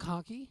 they drunk do.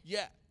 hockey?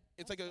 Yeah,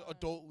 it's like an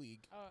adult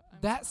league.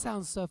 That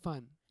sounds so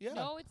fun. Yeah.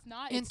 No, it's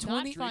not. In It's not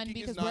 20 fun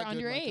Drinking is because we're not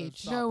good, Micah. underage.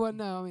 Stop. No, well,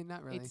 no, I mean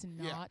not really. It's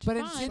Yeah. not But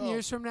in fun. 10 So-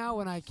 years from now,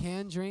 when I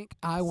can drink,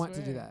 I want to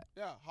do Swear. that.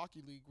 Yeah,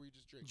 hockey league where you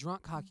just drink.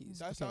 Drunk hockeys.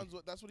 That Okay. sounds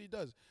that's what he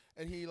does,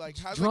 and he like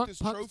has Drunk like this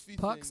pucks, trophy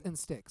pucks thing. and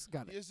sticks.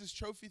 Got He it. has this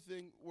trophy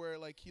thing where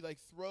like he like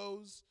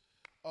throws,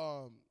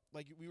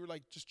 like we were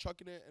like just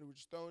chucking it and we're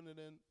just throwing it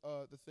in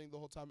the thing the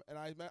whole time. And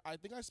I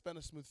think I spent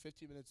a smooth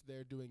 15 minutes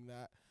there doing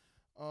that.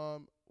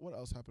 What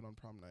else happened on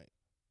prom night?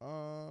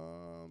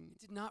 It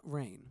did not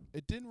rain.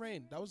 It didn't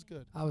rain. That was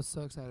good. I was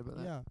so excited about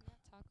that. Yeah.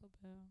 Taco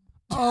Bell.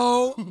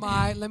 Oh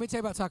my! Let me tell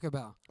you about Taco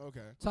Bell.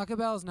 Okay. Taco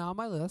Bell is now on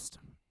my list.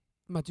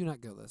 My do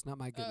not go list, not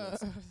my good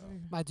list.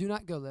 My do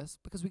not go list,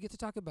 because we get to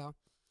Taco Bell,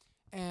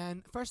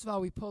 and first of all,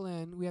 we pull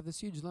in. We have this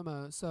huge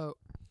limo, so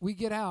we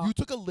get out. You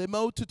took a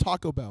limo to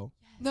Taco Bell.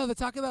 No, the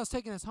Taco Bell's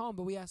taking us home,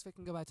 but we asked if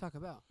we can go by Taco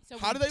Bell. So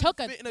How we do they took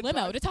fit in a a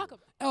limo to drive-thru? Taco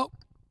Bell. Oh,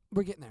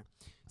 we're getting there.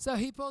 So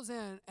he pulls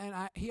in, and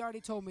he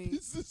already told me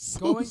This is so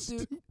going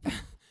stupid. through.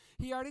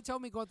 He already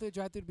told me going through the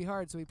drive-thru to be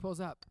hard, so he pulls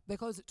up. They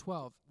close at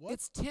 12. What?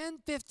 It's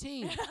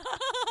 10:15,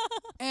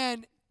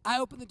 and I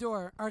open the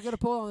door. I go to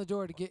pull on the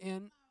door to get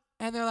in,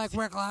 And they're like,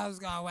 we're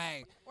closed, go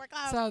away. We're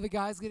closed. So the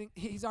guy's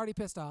he's already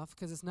pissed off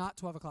because it's not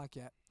 12 o'clock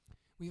yet.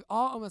 We've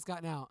all almost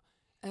gotten out.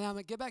 And I'm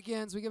like, get back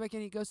in. So we get back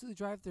in. He goes to the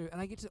drive-thru, and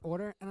I get to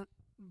order. And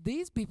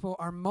these people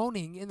are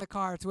moaning in the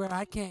car to where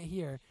I can't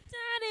hear.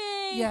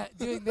 Daddy. Yeah,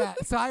 doing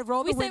that. So I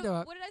roll the window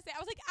up. What did I say? I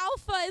was like,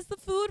 Alpha, is the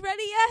food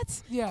ready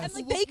yet? Yes. And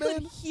like they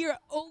could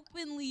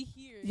openly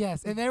hear.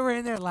 Yes, and they were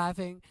in there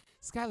laughing.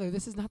 Skylar,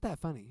 this is not that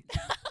funny.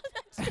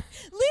 Leave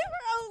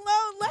her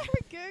alone. Let her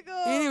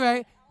giggle.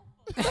 Anyway,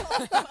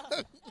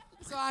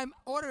 so I'm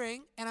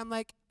ordering, and I'm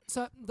like,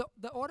 so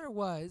the order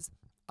was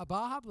a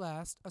Baja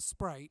Blast, a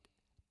Sprite,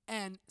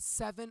 and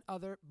 7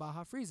 other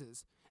Baja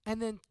Freezes.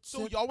 And then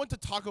So y'all went to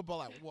Taco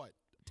Bell at what?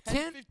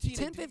 10,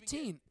 10:15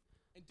 15.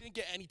 and didn't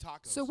get any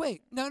tacos. So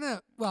wait, no.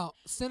 Well,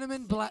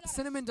 cinnamon got a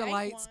cinnamon Sprite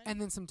delights one.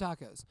 and then some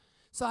tacos.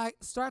 So I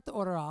start the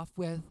order off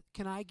with,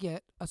 "Can I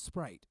get a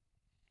Sprite,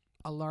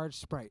 a large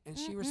Sprite?" And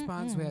she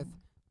responds with,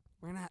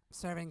 "We're not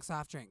serving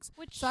soft drinks."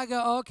 Which So I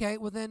go, oh, "Okay,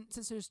 well then,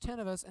 since there's 10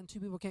 of us and 2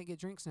 people can't get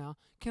drinks now,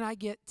 can I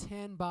get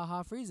 10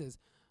 Baja Freezes?"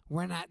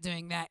 We're not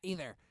doing that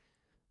either.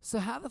 So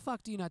how the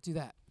fuck do you not do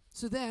that?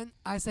 So then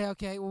I say,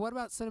 "Okay, well what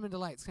about cinnamon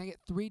delights? Can I get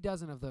 3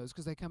 dozen of those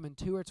because they come in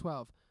 2 or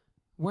 12?"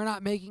 We're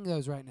not making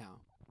those right now.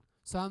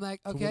 So I'm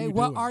like, So what are "Okay, you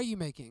what doing? are you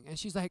making?" And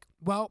she's like,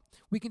 "Well,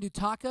 we can do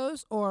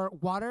tacos or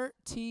water,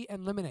 tea,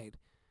 and lemonade."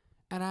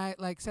 And I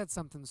said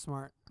something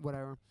smart,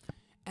 whatever.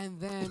 And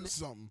then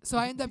something. so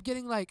I end up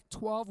getting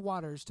 12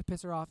 waters to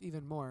piss her off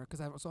even more because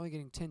I was only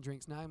getting 10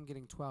 drinks. Now I'm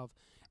getting 12.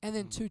 And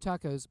then 2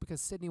 tacos because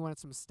Sydney wanted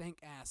some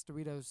stank-ass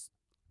Doritos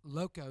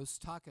Locos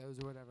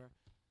tacos or whatever.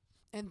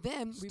 And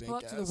then we pull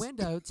up to the Stank-ass.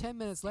 window 10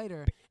 minutes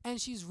later, and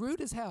she's rude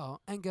as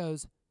hell and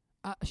goes,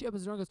 she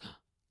opens the door and goes,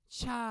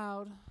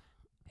 "Child."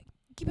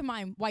 keep in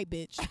mind, white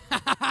bitch.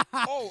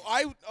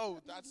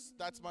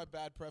 That's my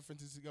bad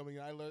preferences going.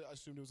 I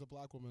assumed it was a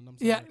black woman. I'm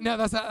sorry. Yeah, no,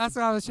 that's what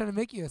I was trying to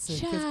make you assume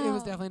because it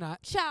was Child. definitely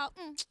not. Child.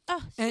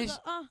 And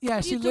sugar, Yeah,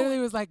 what she you literally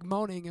doing? was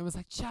moaning and was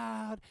like,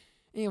 "Child."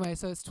 Anyway,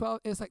 so it's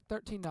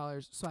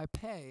 $13. So I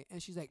pay,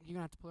 and she's like, "You're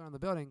gonna have to pull her on the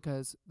building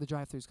because the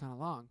drive-thru's kind of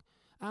long."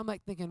 And I'm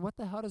thinking, what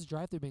the hell does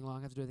drive-thru being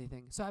long have to do with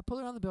anything? So I pull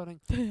her on the building,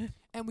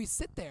 and we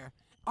sit there.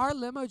 Our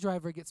limo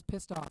driver gets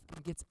pissed off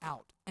and gets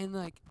out and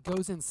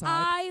goes inside.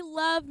 I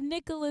love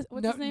Nicholas.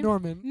 What's his name?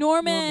 Norman.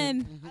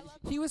 Norman. Mhm. I love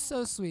He was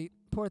so sweet.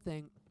 Poor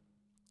thing.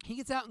 He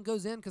gets out and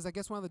goes in because I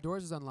guess one of the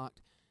doors is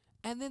unlocked.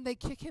 And then they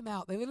kick him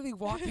out. They literally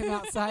walk him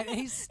outside, and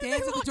he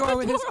stands at the door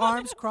with his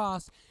arms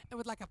crossed and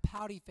with a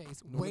pouty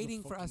face, Norman's a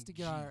waiting for us fucking to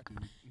get G, our.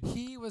 dude.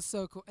 He was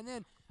so cool. And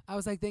then I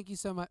was like, "Thank you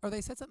so much." Or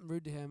they said something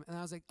rude to him, and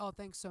I was like, "Oh,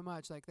 thanks so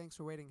much. Thanks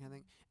for waiting, kind of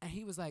thing." And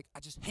he was like, "I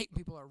just hate when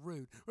people are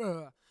rude."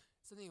 So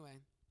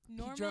anyway,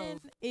 Norman drove.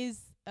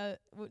 is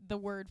the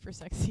word for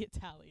sexy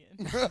Italian.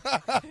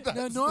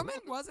 no, Norman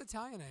was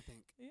Italian, I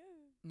think. Yeah.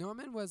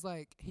 Norman was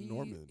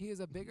Norman. he was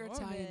a bigger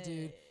Italian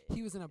dude.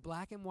 He was in a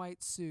black and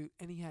white suit,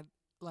 and he had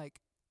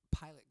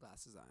pilot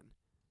glasses on.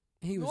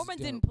 He was Norman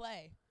dope. didn't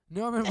play.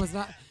 Norman was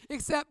not,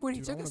 except when he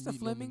Dude, I took us wanna to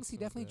meet Norman Fleming's. He so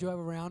definitely bad. drove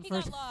around He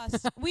for. got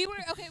lost. We were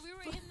in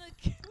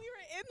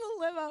the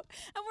limo,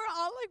 and we're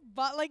all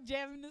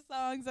jamming the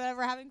songs,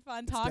 whatever, having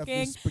fun, It's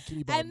talking. definitely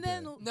Bikini Bottom And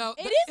then Day. No, It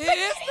th- is it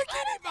is Bikini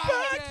Bikini Bottom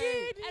Bottom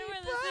Day. Day. And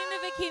we're listening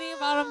to Bikini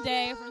Bottom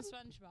Day from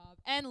SpongeBob.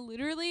 And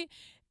literally,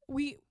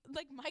 we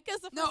Micah's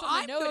the first No, one to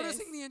I'm notice.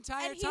 noticing the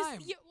entire And he's-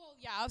 time.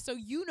 yeah, so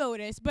you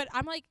notice, but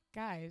I'm like,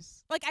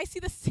 guys, I see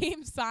the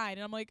same sign,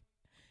 and I'm like,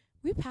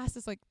 we passed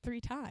this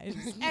 3 times.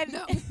 And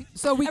No.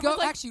 So we go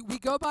Everyone's like- we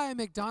go by a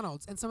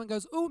McDonald's, and someone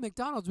goes, "Ooh,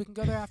 McDonald's, we can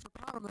go there after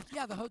prom." I'm like,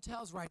 "Yeah, the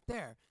hotel's right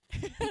there."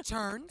 He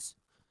turns,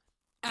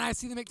 and I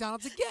see the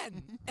McDonald's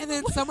again, and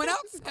then someone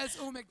else says,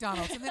 "Ooh,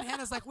 McDonald's," and then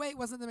Hannah's like, "Wait,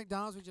 wasn't the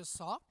McDonald's we just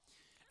saw?"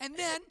 And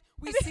then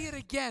we see it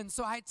again,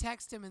 so I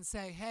text him and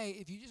say, "Hey,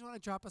 if you just want to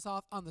drop us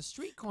off on the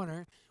street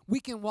corner, we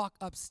can walk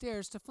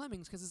upstairs to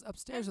Fleming's because it's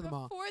upstairs of the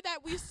mall." before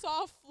that, we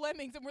saw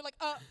Fleming's, and we're like,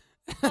 and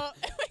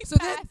we So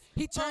then passed.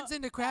 he turns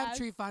into pass.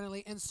 Crabtree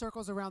finally and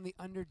circles around the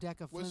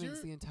underdeck of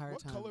Fleming's the entire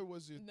what time. color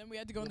was your? And then we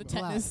had to go on the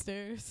Black. tennis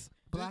stairs.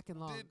 Black and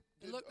long. Did,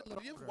 It looked a did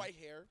little he have older. white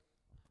hair?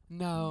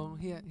 No,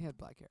 he had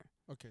black hair.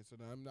 Okay, so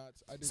no, I'm not.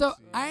 I didn't So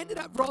see it. I ended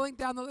up rolling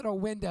down the little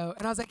window,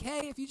 and I was like,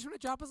 "Hey, if you just want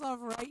to drop us off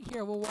right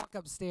here, we'll walk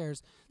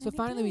upstairs." So And he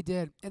finally we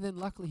did, and then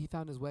luckily he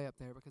found his way up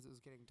there because it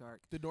was getting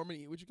dark. Did Norman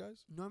eat with you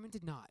guys? Norman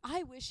did not.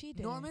 I wish he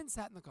did. Norman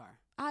sat in the car.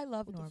 I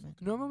love What the Norman.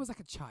 Norman was like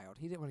a child.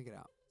 He didn't want to get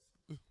out.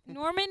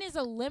 Norman is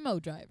a limo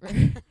driver.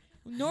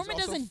 Norman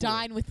also doesn't 4.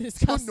 dine with his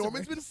So customers.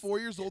 Norman's been 4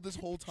 years old this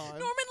whole time.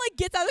 Norman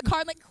gets out of the car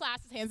and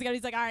clasps his hands together.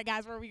 He's like, "All right,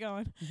 guys, where are we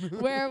going?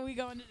 Where are we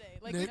going today?"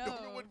 Nick- No.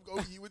 Norman would go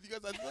eat with you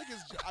guys. I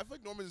feel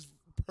like Norman is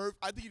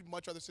perfect. I think he'd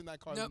much rather sit in that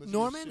car. No, than listen to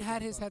Norman shit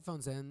had all his the time.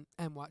 headphones in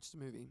and watched a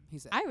movie. He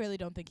said. I really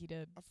don't think he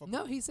did. I fuck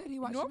No, with he said he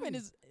watched. Norman the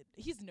movie.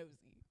 he's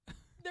nosy.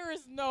 There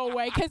is no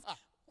way, because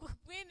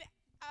when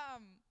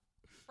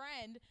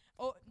friend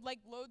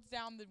loads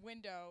down the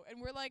window,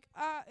 and we're like,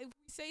 if we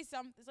say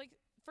something, it's like,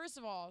 first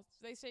of all,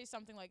 they say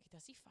something like,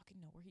 "Does he fucking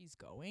know where he's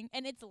going?"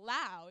 And it's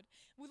loud.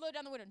 We load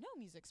down the window. No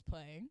music's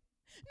playing.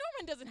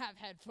 Norman doesn't have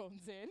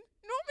headphones in.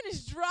 Norman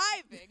is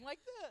driving like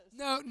this.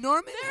 No,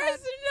 Norman had.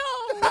 There's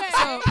no way.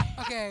 So,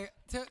 okay,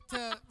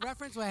 to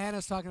reference what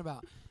Hannah's talking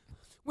about.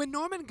 When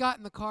Norman got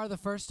in the car the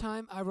first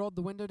time, I rolled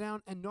the window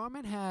down, and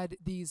Norman had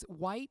these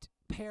white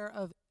pair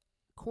of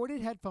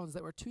corded headphones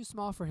that were too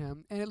small for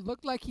him, and it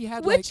looked like he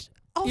had Which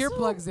also,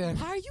 earplugs in.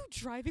 Why are you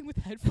driving with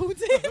headphones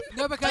in?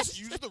 no, because Just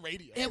use the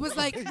radio. it was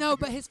like no,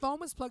 but his phone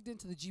was plugged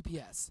into the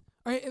GPS,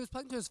 or it was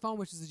plugged into his phone,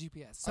 which is the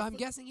GPS. So I'm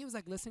guessing he was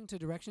like listening to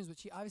directions,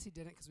 which he obviously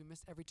didn't because we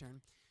missed every turn.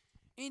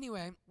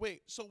 Anyway,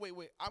 Wait.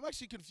 I'm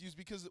actually confused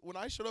because when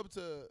I showed up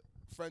to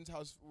friend's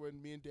house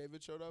when me and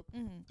David showed up,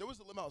 there was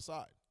a limo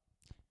outside.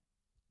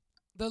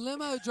 the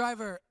limo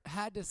driver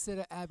had to sit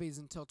at Abby's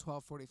until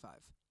 12:45.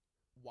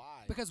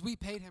 Why? Because we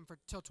paid him for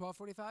till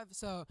 12:45,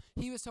 so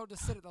he was told to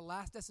sit at the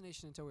last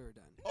destination until we were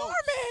done.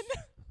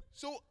 Norman!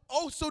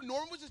 So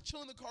Norman was just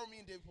chilling in the car when me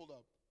and David pulled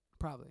up.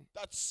 Probably.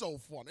 That's so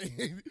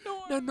funny.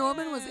 No,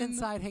 Norman was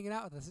inside hanging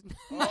out with us.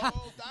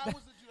 Oh, that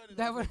was the dude I didn't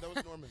that know. was- That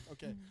was Norman.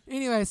 Okay.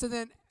 Anyway, so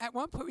then at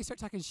one point we start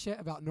talking shit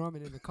about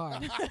Norman in the car,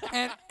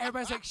 and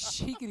everybody's like,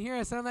 "Shh, he can hear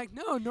us," and I'm like,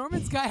 "No,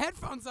 Norman's got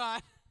headphones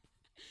on."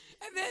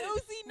 And then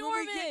Nosy when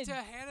we get Norman. to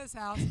Hannah's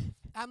house,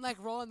 I'm like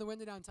rolling the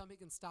window down, telling him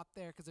he can stop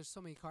there because there's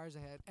so many cars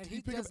ahead. And Did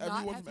he pick up does not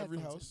everyone have from every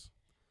headphones in. house?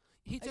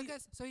 He took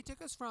us. So he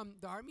took us from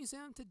the art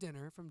museum to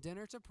dinner, from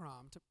dinner to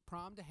prom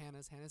to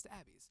Hannah's, Hannah's to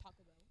Abby's.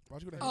 Taco Bell.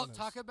 Why'd you go to Oh, Hannah's?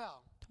 Taco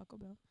Bell. Taco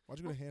Bell. Why'd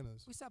you go to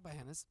Hannah's? We stopped by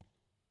Hannah's.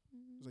 It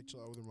was like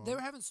chill out with her mom. They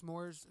were having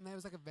s'mores, and there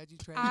was like a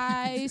veggie tray.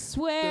 I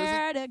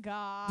swear to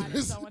God, if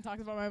there's- someone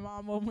talks about my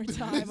mom one more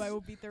time, I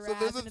will beat their So ass,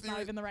 there's a and it's not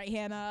theory- even the right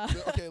Hannah.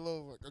 Okay,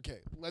 look. Okay,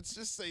 let's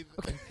just say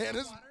that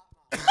Hannah's.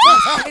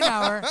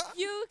 Spainhour.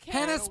 You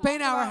can't Hannah talk Spainhour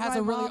about has my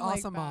a really mom like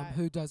awesome mom that.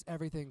 who does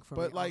everything for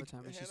me But all like the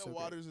time, and she's Hannah so great.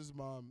 Waters'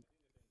 mom,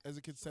 as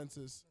a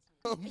consensus.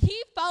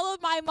 He followed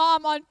my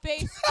mom on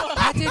Facebook.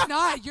 I did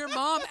not. Your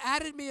mom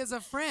added me as a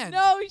friend.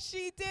 No,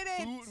 she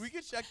didn't. Who, we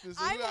can check this.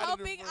 I'm Who added her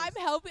helping. first? I'm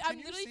helping. Can I'm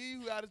you literally. see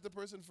who added the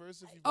person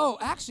first? If you Oh,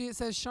 vote? actually, it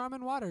says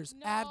Charmin Waters.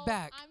 No, Add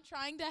back. I'm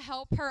trying to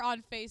help her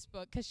on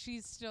Facebook because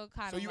she's still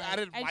kind So of. you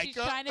added and she's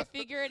Micah? trying to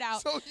figure it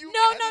out. So you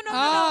No, added no,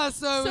 Ah,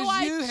 so it So was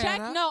I you, check.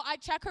 Hannah. No, I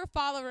check her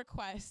follow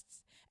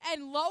requests,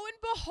 and lo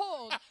and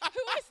behold,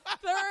 who is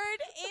third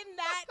in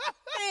that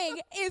thing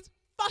is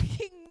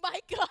fucking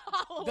Micah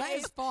Holloway. That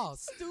is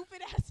false.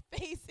 Stupid ass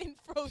face in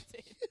Frozen.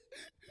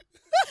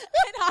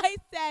 And I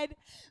said,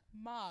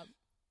 "Mom,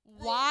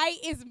 why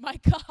is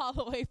Micah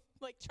Holloway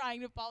like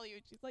trying to follow you?"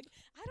 And she's like,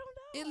 "I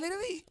don't It know."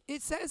 literally,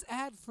 it says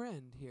add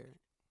friend here.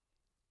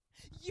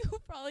 You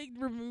probably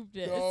removed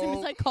it as soon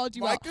as No, I called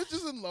you out. Micah's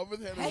just in love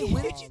with Hannah. Hey,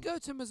 when did you go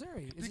to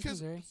Missouri? Is this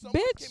Because Missouri?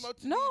 someone Bitch, came up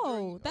to me no,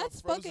 during,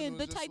 that's Frozen fucking and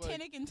the was just like,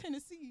 Titanic in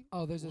Tennessee.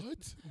 Oh, there's a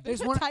What?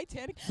 there's a one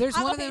Titanic. there's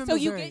one of Okay, them in so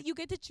Missouri. you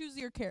get to choose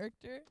your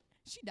character.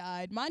 She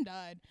died. Mine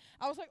died.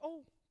 I was like,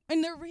 oh,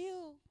 and they're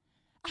real.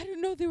 I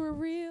didn't know they were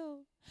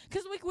real.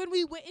 Cause like when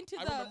we went into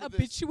I the remember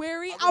this.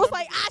 obituary, I I was remember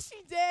like, this.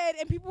 she did,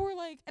 and people were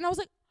like, and I was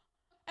like,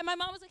 and my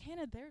mom was like,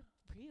 Hannah, they're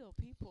real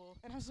people,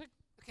 and I was like,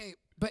 Okay,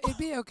 but it'd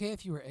be okay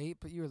if you were 8,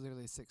 but you were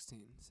literally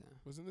 16. So.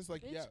 Wasn't this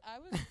like bitch, yeah? I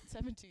was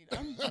 17.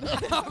 I'm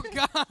oh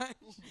God!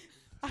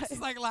 This is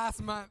like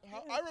last month.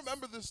 I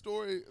remember this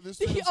story. This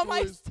set of on my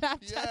stories.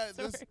 Snapchat Yeah,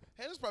 story. this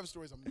Hannah's private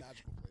story is a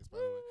magical place, by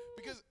the way.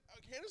 Because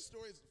Hannah's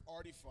story is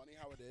already funny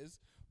how it is,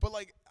 but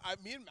like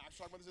me and Max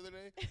talked about this the other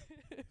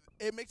day.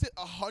 It makes it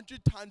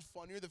 100 times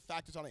funnier the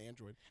fact it's on an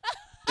Android.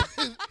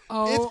 It's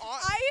Oh, on,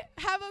 I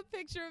have a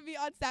picture of me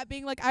on Snap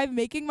being like, I'm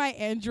making my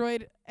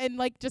Android and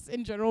like just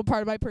in general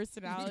part of my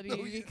personality No,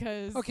 you-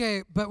 because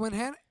okay, but when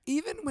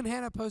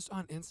Hannah posts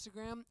on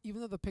Instagram, even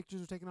though the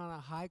pictures were taken on a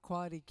high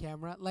quality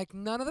camera, like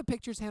none of the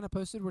pictures Hannah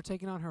posted were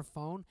taken on her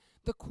phone,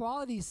 the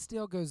quality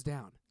still goes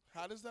down.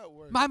 how does that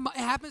work? It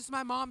happens to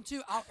my mom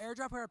too. I'll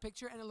airdrop her a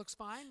picture and it looks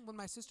fine when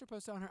my sister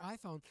posts it on her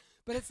iPhone.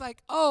 But it's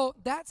like, oh,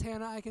 that's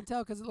Hannah. I can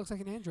tell because it looks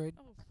like an Android.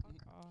 oh fuck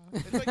off.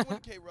 It's like when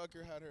Kate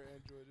Rucker had her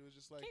Android. It was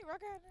just like, Kate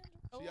Rucker had an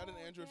Android. She had an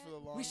Android for the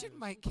We longest. should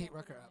mic Kate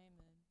Rucker up.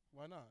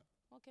 why not?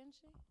 Well, can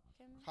she?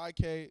 Can Hi,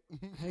 Kate.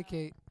 Hey,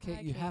 Kate. Kate,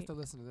 Hi, you have Kate. to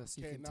listen to this.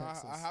 You Kate, can no,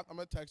 text us. I'm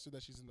gonna text her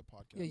that she's in the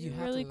podcast. Yeah, you You're have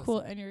to really cool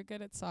listen. and you're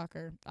good at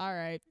soccer. All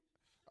right.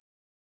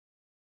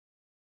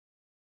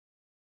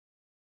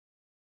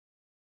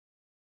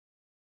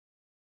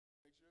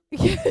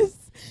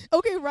 Yes.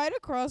 Okay, right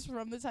across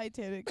from the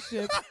Titanic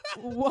ship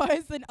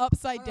was an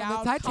upside Oh,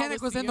 down. the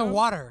Titanic was in the Coliseum.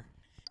 water.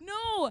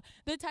 No,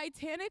 the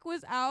Titanic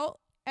was out,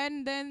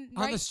 and then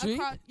On right the street?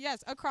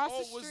 across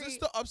Oh, the was street. this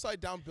the upside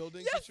down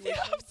building yes, the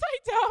situation?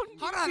 upside down.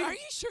 Hold on. museum. Are you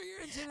sure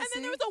you're in Tennessee? And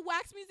then there was a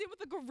wax museum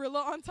with a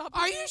gorilla on top.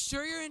 Are of you it.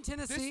 sure you're in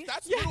Tennessee?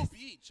 That's Yes. Myrtle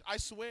Beach. I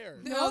swear.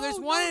 No, there's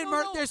one no, in no,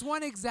 Myrtle. no. There's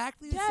one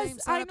exactly the Yes, same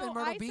I setup know. in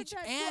Myrtle I said Beach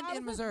that too. and I was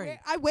in like, Missouri. where-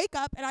 I wake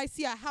up and I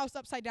see a house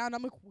upside down.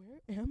 I'm like,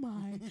 where am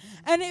I?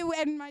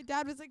 and my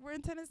dad was like, we're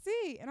in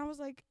Tennessee, and I was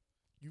like,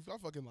 You've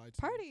got fucking lied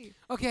to me. party.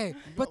 Okay, You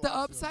but got the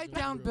lost in upside the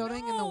down gorilla.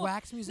 building in the No,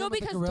 wax museum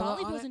with the because gorilla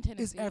Dolly on was in it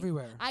is Tennessee.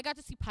 everywhere. I got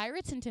to see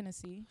pirates in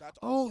Tennessee. That's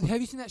Oh, awesome.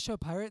 have you seen that show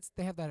Pirates?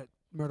 They have that at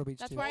Myrtle Beach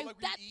That's too. where I. like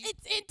we That eat?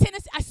 it's in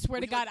Tennessee. I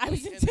swear When to you, like, God, I was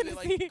eat in and then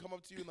Tennessee. They like come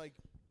up to you and like.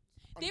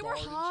 on They were guard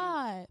and shit.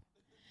 hot.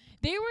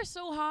 They were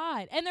so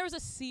hot. And there was a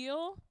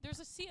seal.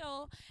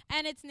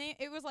 And its name,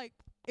 it was like,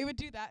 it would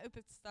do that with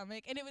its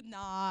stomach, and it would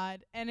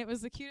nod, and it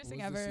was the cutest What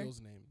thing was the ever.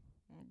 seal's name?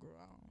 Oh, girl.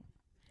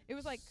 It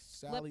was like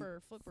Sally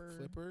Flipper.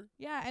 Flipper?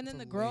 Yeah, and That's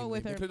then a the girl lame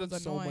with name. her They could've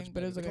was done so much annoying,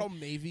 but it was better. like. They call 'em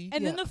Navy.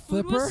 And then Yeah, the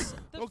food was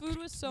Flipper? food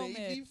was so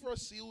Navy mid. for a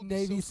seal. would be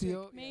Navy so sick.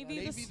 seal. Navy Yeah,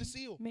 the Navy the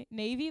seal.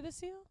 Navy the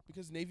seal.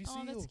 Because Navy Oh,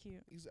 seal. that's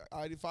cute.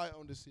 If I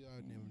owned a seal, I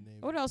would name him Navy.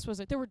 What else was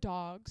it? There were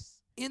dogs.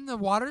 In the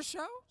water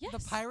show? Yes.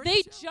 The pirate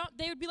They show? jump.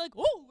 They would be like,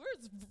 "Oh,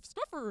 where's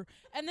Stuffer?"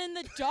 And then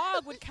the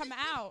dog would come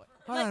out.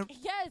 Hold like on.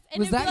 yes. And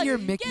Was it'd be that like, your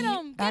Mickey Get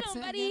him,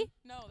 accent buddy. again?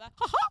 No, that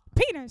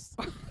penis.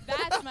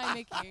 That's my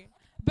Mickey.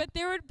 But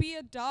there would be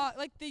a dog,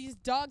 like these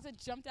dogs that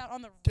jumped out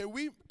on the. Can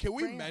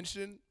we Ramp.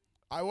 mention?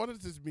 I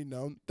wanted this to be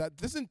known that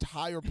this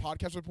entire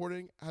podcast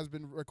reporting has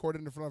been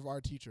recorded in front of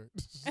our teacher,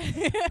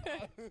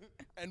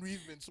 and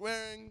we've been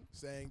swearing,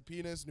 saying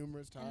penis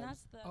numerous And times.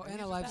 that's the. Oh, And and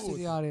he's a live cool with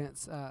studio it.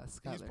 audience, He's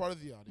Skylar. part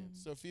of the audience.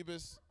 Mhm. So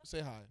Phoebus,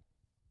 say hi.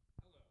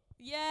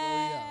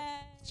 Yeah.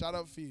 Shout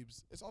out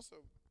Phoebes. It's also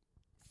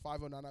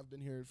 5:09. I've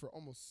been here for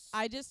almost.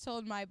 I just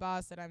told my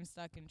boss that I'm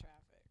stuck in traffic.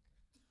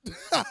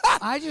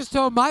 I just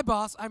told my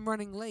boss I'm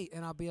running late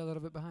and I'll be a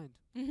little bit behind.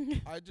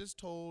 I just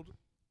told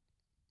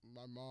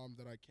my mom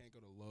that I can't go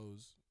to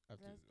Lowe's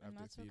after And after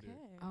that's theater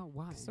okay. Oh,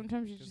 why?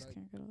 Sometimes you 'Cause just I-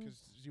 can't go to because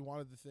she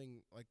wanted the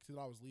thing like till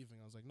I was leaving.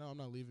 I was like, no, I'm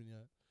not leaving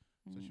yet.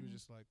 So she was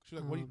just like,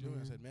 what are you Oh, doing? I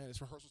man. said, man,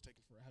 this rehearsal's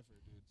taking forever,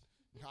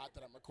 dude. Not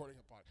that I'm recording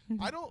a pod.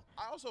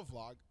 I also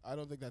vlog. I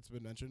don't think that's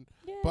been mentioned.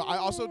 But I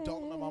also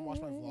don't let my mom watch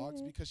my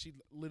vlogs because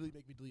she'd literally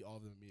make me delete all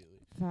of them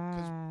immediately.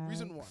 Because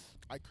reason one,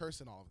 I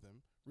curse in all of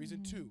them. Reason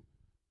Mhm. two,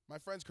 my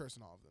friends curse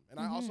in all of them. And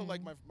I also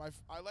like Mhm.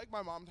 I like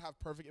my mom to have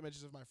perfect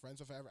images of my friends.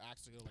 So if I ever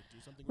ask to go like do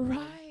something with them,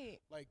 Right.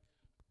 like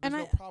And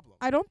there's no problem.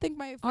 I don't think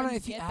my Oh, no, friends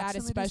if you get that,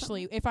 accidentally do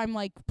especially if I'm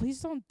like, please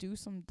don't do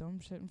some dumb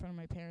shit in front of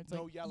my parents. Like,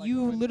 no, yeah, like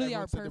you when literally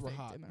everyone are said they were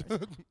perfect.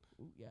 hot. in those.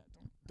 Ooh, yeah,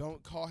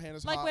 Don't call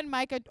Hannah's like hot. when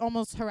Micah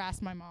almost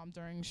harassed my mom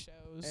during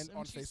shows, And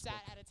on she Facebook.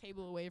 sat at a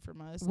table away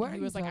from us. What and are he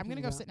you was like, "I'm talking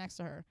gonna go about? sit next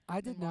to her." I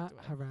and did then walked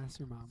not away. harass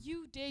your mom.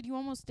 You did. You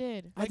almost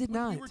did. I did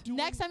when we not. were doing-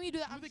 Next time you do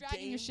that, remember I'm the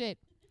dragging your game? shit.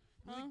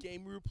 remember Huh? the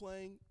game we were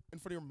playing in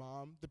front of your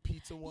mom, the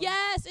pizza one.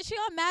 Yes, and she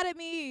got mad at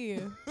me.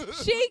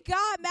 She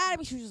got mad at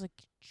me. She was just like,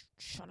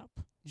 "Shut up."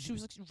 She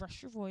was like,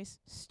 "Rush your voice.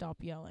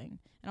 Stop yelling."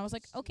 And I was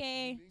like,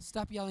 "Okay."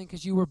 Stop yelling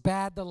because you were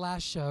bad the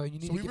last show and you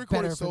need So to we get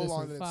better recorded for so this long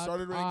one. that it Fuck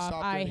started raining. off.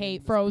 Stopped I raining, hate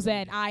and this Frozen.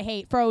 became- I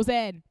hate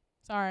Frozen.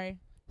 Sorry.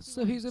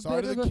 So he's a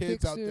Sorry bit to of the a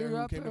kids out there who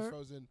came to fixer-upper.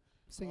 Frozen.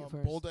 Sing it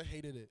first. Bolda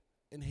hated it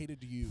and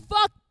hated you.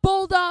 Fuck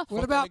Boulder. What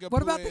Fuck about that nigga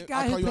what about Pule. the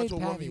guy I'll call who you out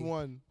played to a Pavi?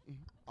 1v1.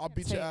 I'll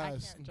beat your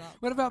ass.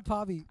 What about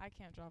Pavi? I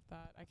can't drop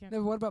that. I can't.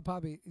 No, what about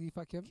Pavi? Did you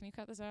fuck him? Can you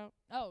cut this out?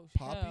 Oh,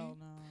 Poppy? hell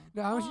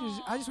no. No,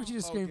 I just want you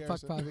to scream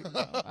 "fuck Garrison.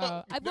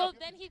 Pavi." Well,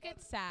 then he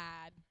gets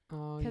sad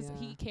Oh because yeah.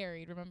 he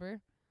carried.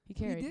 Remember, he He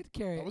carried. did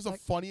carry. That it. was the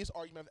Like, funniest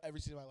argument I've ever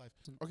seen in my life.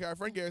 Okay, our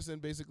friend Garrison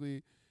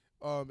basically,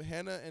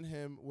 Hannah and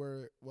him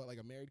were like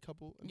a married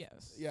couple.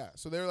 Yes. Yeah,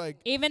 so they're like,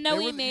 Even They though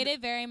were we the- made it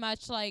very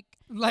much like,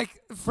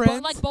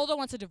 friends. like Boulder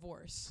wants a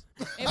divorce.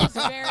 It was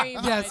very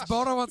Yes, much.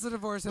 Boulder wants a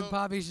divorce and So-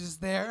 Pavi's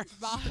just there.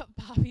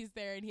 Bobby's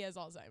there and he has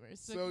Alzheimer's.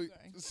 So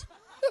so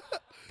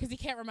because he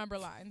can't remember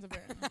lines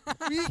apparently.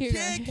 we Keep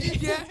can't going.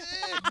 keep Yeah. it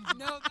in.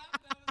 No, that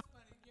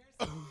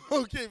was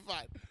funny. Okay,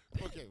 fine.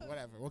 Okay,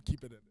 whatever. We'll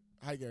keep it in.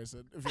 Hi,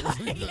 Garrison. If you're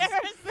listening to this.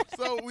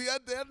 So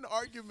they had an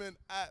argument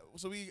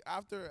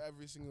after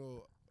every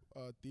single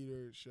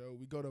theater show,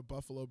 we go to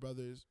Buffalo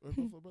Brothers. Or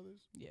Buffalo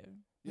Brothers? Yeah.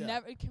 Yeah.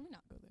 Never. Can we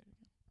not go there?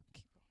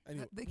 Keep going.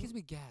 Anyway, That gives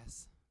me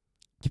gas.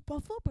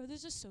 Buffalo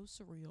Brothers is so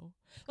surreal.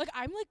 Like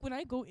I'm like when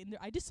I go in there,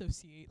 I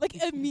dissociate. Like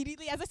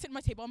immediately as I sit at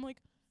my table, I'm like,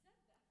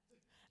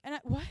 and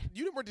what?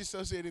 you were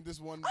dissociating this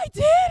one. I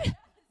did.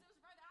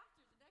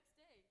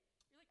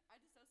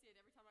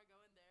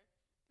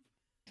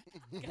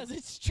 Because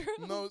it's true.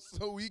 No,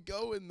 so we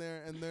go in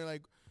there and they're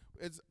like,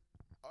 it's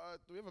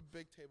we have a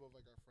big table of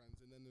like our friends,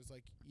 and then there's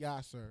like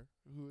Yasser,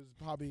 who is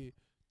probably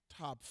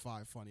top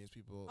 5 funniest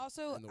people.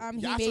 Also, in the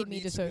he Yasser made me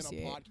needs to be in a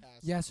dissociate.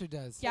 podcast. Yasser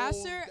does. Yeah.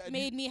 Yasser that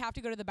made me have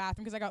to go to the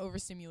bathroom because I got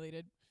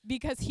overstimulated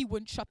because he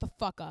wouldn't shut the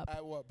fuck up.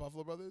 At what,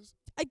 Buffalo Brothers?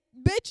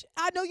 Bitch,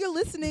 I know you're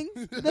listening.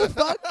 The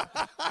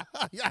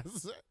fuck?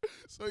 Yasser.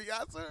 So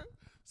Yasser.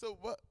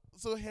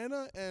 So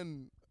Hannah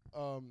and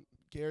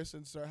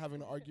Garrison started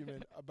having an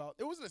argument about.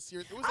 It wasn't a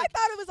serious. It was I like,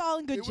 thought it was all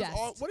in good it was jest.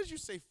 all. What did you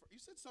say? You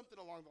said something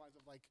along the lines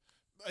of like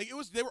it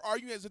was. They were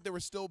arguing as if they were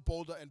still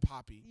Bolda and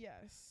Poppy.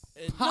 Yes.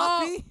 And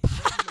Poppy?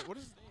 what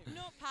is his name?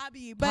 No,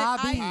 Poppy. But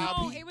Poppy. no,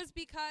 Poppy. it was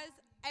because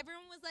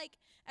everyone was like,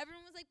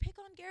 pick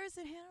on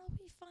Garrison. Hannah will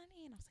be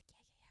funny. And I was like,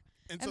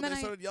 yeah. And so And they then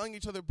I- started yelling at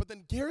each other. But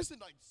then Garrison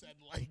like said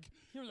like.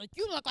 He was like,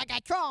 you look like a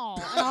troll.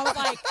 And I was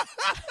like,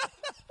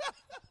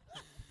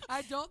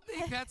 I don't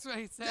think that's what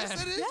he said.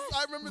 Yes, it is.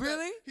 I remember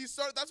Really? that. He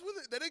started. That's when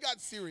then it got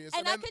serious.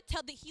 and I then could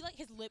tell that he like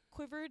his lip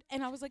quivered.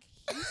 And I was like,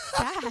 he's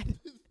sad.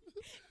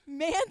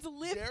 Man's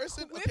lip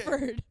Garrison. Okay.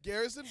 quivered.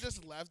 Garrison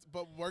just left,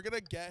 but we're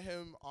gonna get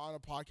him on a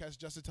podcast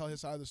just to tell his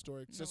side of the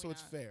story, No, just so we're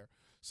it's not. fair.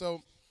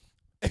 So,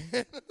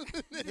 Did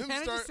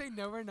Hannah just say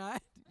no, we're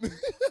not?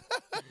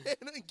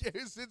 Hannah and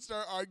Garrison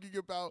start arguing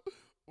about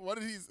what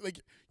did he like?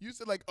 You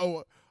said like,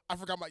 oh,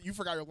 you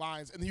forgot your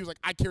lines, and he was like,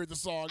 I carried the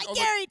song.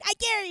 I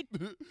carried.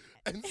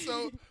 And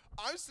so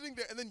I'm sitting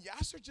there, and then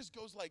Yasser just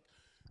goes like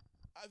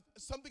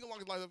something along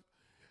the lines of,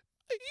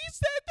 he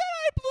said that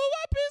I blew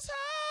up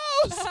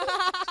his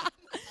house.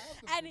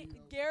 And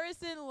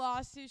Garrison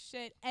lost his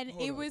shit, and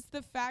Hold it on. was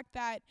the fact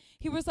that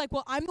he was like,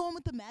 "Well, I'm the one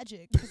with the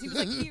magic," because he was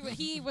like,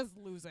 he was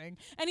losing,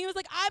 and he was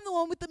like, "I'm the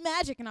one with the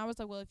magic," and I was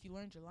like, "Well, if you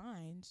learned your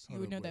lines, you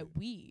Hold would know up, that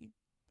we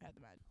had the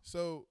magic."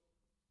 So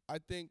I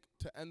think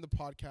to end the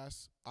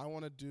podcast, I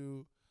want to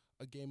do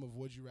a game of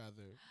Would You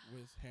Rather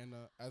with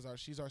Hannah as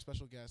she's our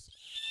special guest.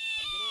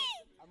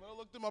 I'm gonna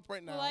look them up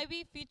right now. Will I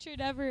be featured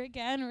ever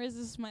again, or is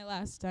this my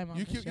last time on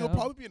the show? You'll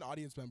probably be an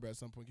audience member at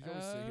some point. 'Cause you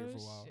always sit here for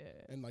a while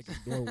shit. and like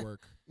ignore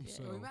work. Yeah,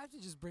 So we might have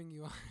to just bring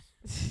you on.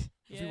 if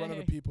we run out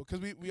Yay. of people, because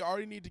we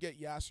already need to get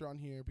Yasser on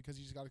here because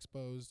he just got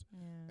exposed,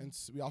 Yeah. and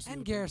we also And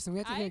need to bring- Garrison. We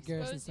have to I get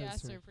Garrison.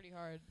 exposed says Yasser pretty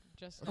hard.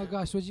 Just Oh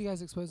gosh, what'd you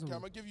guys expose him Okay,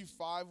 I'm with? gonna give you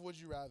 5 Would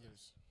You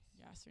Rather's,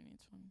 Yasser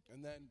needs one.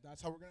 and then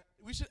that's how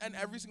we should end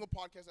every single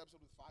podcast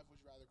episode with 5 Would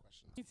You Rather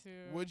questions. Me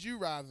too. Would you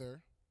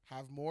rather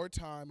have more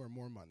time or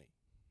more money?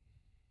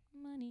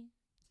 Money.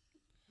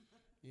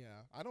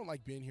 Yeah, I don't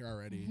like being here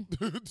already.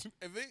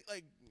 If it,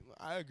 like,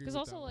 I agree. Because with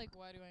also, that one. like,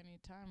 why do I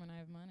need time when I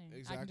have money? I can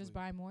Exactly. just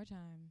buy more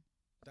time.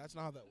 That's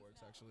not how that works,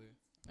 actually.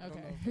 I don't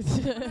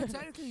Okay. No,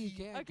 technically, you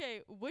can.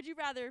 Okay, would you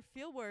rather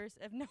feel worse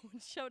if no one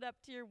showed up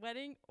to your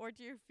wedding or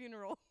to your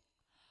funeral?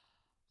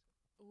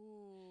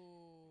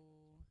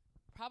 Ooh.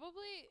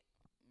 Probably.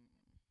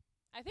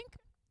 I think.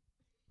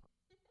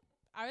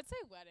 I would say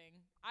wedding.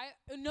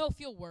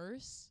 Feel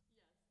worse.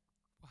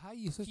 How are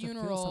you supposed to feel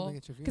Funeral. something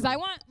at your funeral?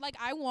 Because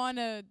I want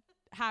to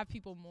have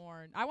people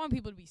mourn. I want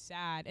people to be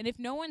sad. And if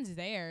no one's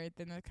there,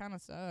 then that kind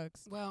of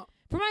sucks. Well,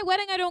 For my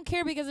wedding, I don't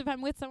care because if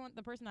I'm with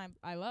the person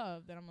I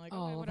love, then I'm like,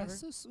 okay, oh, whatever.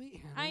 that's so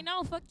sweet, Hannah. I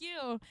know, fuck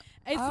you.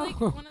 It's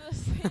like Oh. one of those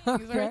things where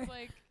Okay. it's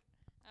like,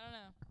 I don't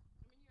know.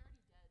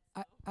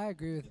 I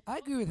agree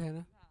with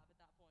Hannah.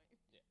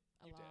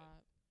 A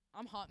lot.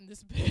 I'm hot in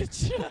this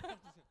bitch.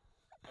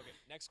 Okay,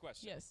 next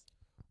question. Yes.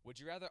 Would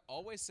you rather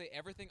always say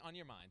everything on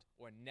your mind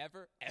or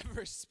never,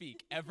 ever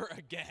speak ever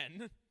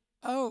again?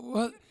 Oh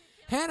well,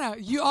 Hannah,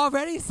 you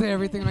already say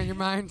everything on your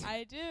mind.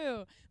 I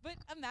do. But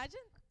imagine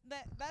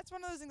that's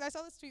one of those things. I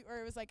saw this tweet where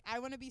it was like, I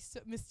want to be so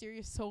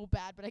mysterious so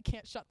bad, but I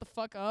can't shut the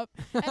fuck up.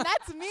 And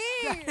that's me.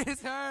 That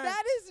is her.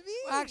 That is me.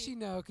 Well, actually,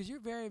 no, because you're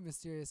very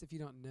mysterious if you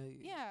don't know you.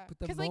 Yeah. But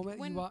the 'Cause, like, moment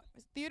when you walk,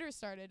 theater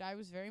started, I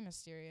was very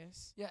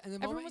mysterious. yeah, and the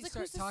everyone moment was you like,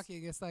 start "Who's this?"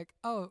 talking, it's like,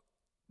 oh,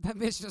 that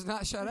bitch does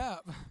not shut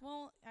up.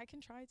 Well, I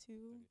can try to.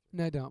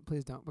 No, don't,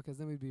 please don't, because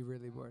then we'd be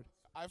really bored.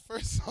 I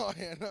first saw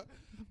Hannah.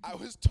 I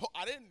was told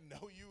I didn't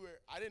know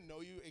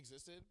you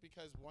existed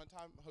because one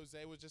time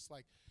Jose was just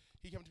like,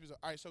 he came to me and was like,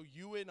 all right, so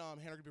you and Hannah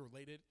are gonna be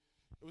related.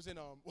 It was in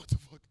what the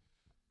fuck?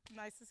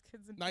 Nicest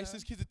kids in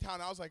Nicest kids in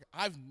town. I was like,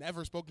 I've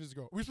never spoken to this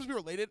girl. We're supposed to be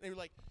related, and they were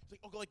like, he's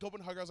like, oh, go up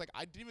and hug her. I was like,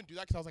 I didn't even do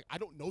that because I was like, I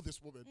don't know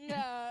this woman.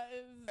 Yeah.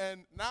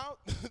 And now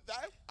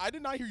that I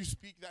did not hear you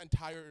speak that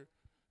entire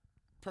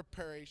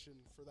preparation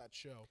for that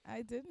show.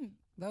 I didn't.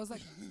 That was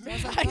like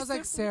that was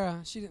like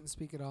Sarah. She didn't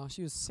speak at all.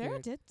 She was Sarah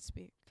scared. did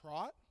speak.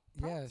 Prot?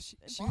 Yeah,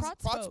 she's. Prot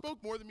Prot spoke.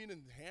 spoke more than me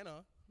and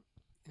Hannah.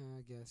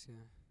 I guess,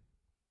 yeah.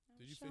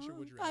 Did you finish your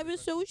would you I rather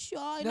was question? so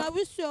shy. No. I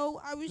was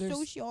so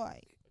There's-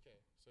 shy. Okay,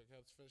 so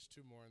let's finish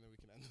 2 more and then we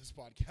can end this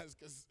podcast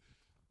because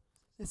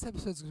This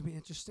episode's gonna be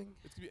interesting.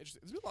 it's gonna be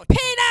interesting. It's gonna be a lot of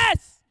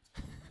Penis.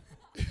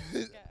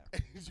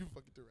 you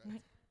fucking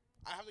direct.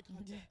 I have the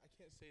content. I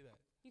can't say that.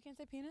 You can't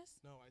say penis?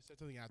 No, I said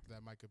something after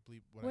that. Mike could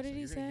bleep what What I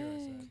did said. he You're gonna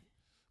hear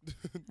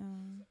what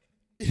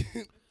I say?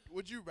 said.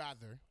 Would you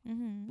rather?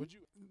 Mm-hmm. Would you?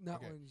 Not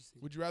Okay. what you see.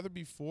 Would you rather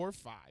be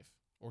 4'5"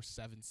 or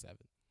 7'7"?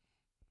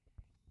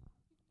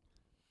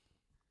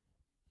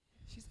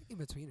 She's like in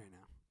between right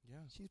now. Yeah.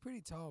 She's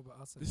pretty tall, but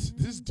also. This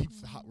is deep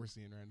thought we're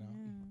seeing right now.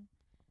 Yeah.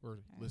 We're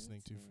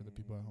listening to for the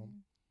people at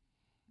home.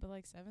 But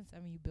like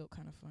 7'7", you built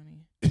kind of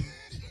funny.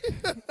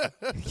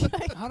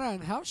 Hold on,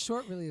 how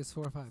short really is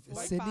 4'5"? Is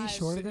Like Sydney 5.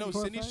 shorter than no,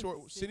 4'5"? Sydney's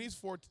short. Sydney's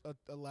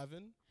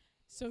 4'11".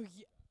 So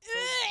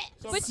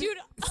So but you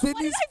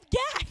Sydney's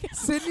gag.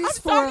 Sydney's I'm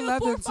talking to 4'11",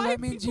 so 4'5" that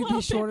means you'd people be out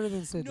there. shorter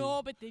than Sydney.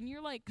 No, but then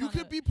you're like You kinda,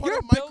 could be part you're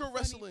of built micro funny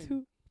wrestling.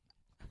 too.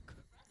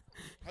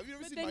 Have you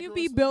ever But seen then micro you'd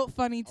be wrestling? built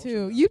funny I'll too.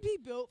 show you. You'd be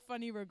built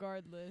funny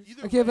regardless.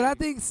 Either Okay, but I way,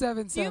 think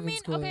 7'7" Do you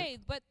mean cool. okay?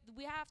 But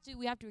we have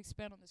to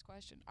expand on this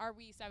question. Are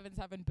we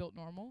 7'7" built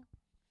normal,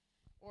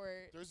 or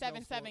There's no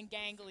 7'7"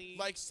 gangly?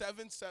 like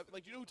 7'7".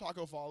 Like, do you know who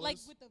Taco Fall is? Like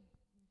with the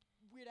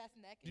weird ass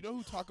neck. Do you know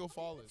who Taco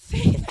Fall is?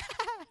 Say that.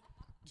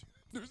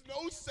 There's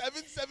no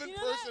 7'7" You know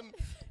person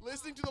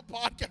listening to the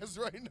podcast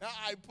right now.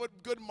 I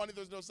put good money.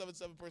 There's no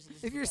 7'7" person.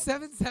 If you're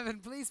listening to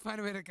 7'7", please find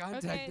a way to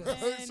contact Okay, the us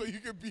podcast. then- so you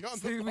can be on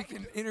so the we podcast.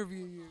 can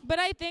interview you. But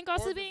I think Or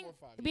also if it's being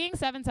 4'5", being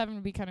 7'7"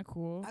 would be kind of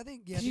cool. I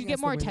think, yeah. I 'Cause think you get that's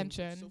the more way to-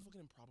 attention. So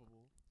fucking improbable.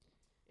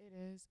 It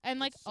is, and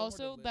like It's so hard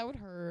to also live. that would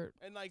hurt.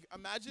 And like,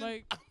 imagine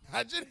Like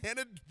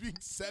Hannah being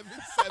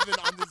 7'7"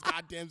 on this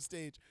goddamn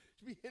stage.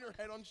 be hitting her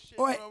head on shit.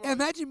 Or bro.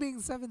 imagine being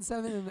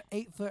 7'7" in an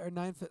 8-foot or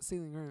 9-foot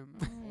ceiling room.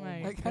 Oh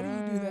my Like, how do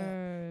you do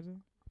that?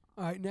 God.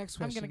 All right, next I'm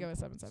question. gonna go with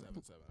 7'7". 7'7".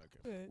 Okay.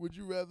 Good. Would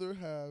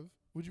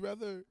you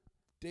rather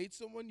date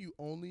someone you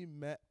only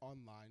met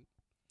online,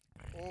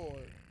 or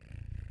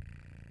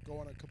go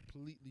on a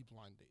completely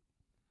blind date?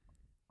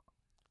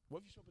 What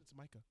if you show up and it's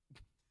Micah?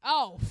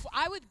 Oh,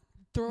 I would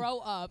throw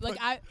up. Like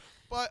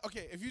But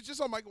okay, if you just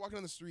saw Micah walking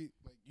on the street,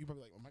 like you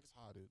probably like, oh, Micah's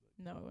hot, dude.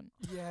 no.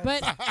 Yeah.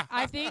 But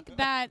I think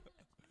that.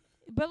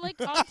 But like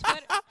on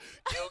Twitter,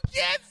 You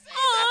can't say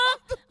that on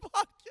the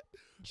podcast.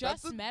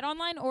 just a- met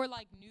online or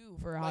like knew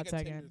for a hot Like a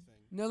Tinder second. thing.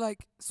 no,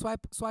 like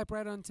swipe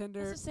right on Tinder.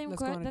 That's the same.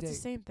 Let's go on a That's date. the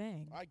same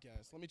thing. I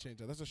guess. Let me change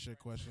that. That's a shit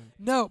question.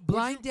 No,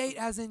 blind you- date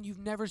as in you've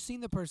never seen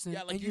the person.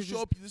 Yeah, like and you you're show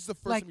just, up. This is the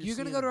first like time you're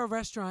gonna seeing go to them. a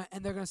restaurant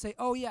and they're gonna say,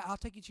 "Oh yeah, I'll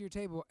take you to your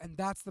table," and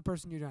that's the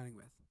person you're dining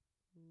with.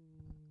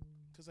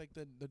 Because like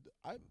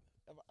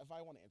if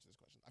I want to answer this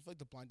question, I feel like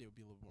the blind date would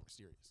be a little more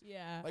mysterious.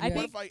 Yeah, Like I what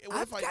think. if I what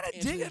I've if I got to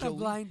Angelina dig at a Jolie-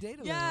 blind date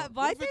a Yeah, little.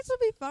 blind if it's- dates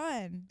will be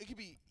fun. It could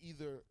be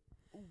either.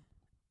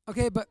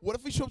 Okay, but What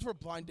if we show up for a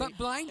blind date?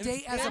 blind and it's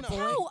date as a Hannah?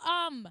 boy.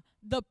 How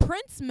the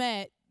prince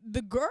met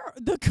the girl,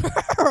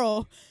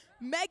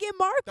 Meghan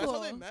Markle. That's how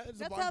they met. It's a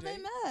That's blind how date.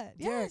 they met.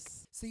 Derek,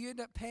 Yes. so you end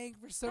up paying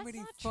for so That's many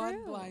not fun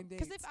true. blind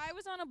dates. Because if I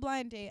was on a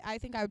blind date, I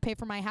think I would pay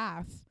for my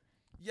half.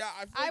 Yeah,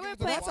 I feel I like would if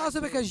it's a play- That's blind also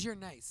date- because you're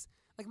nice.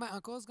 Like my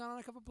uncle has gone on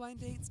a couple blind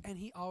dates, and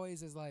he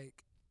always is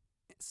like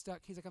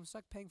stuck. He's like, I'm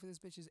stuck paying for this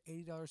bitch's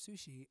 $80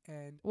 sushi,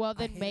 and Well, I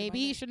then hated maybe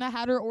my you night. shouldn't have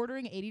had her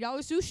ordering $80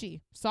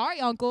 sushi. Sorry,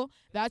 uncle.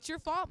 That's your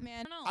fault,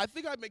 man. I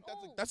think I'd make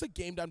Oh. that's a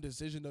game down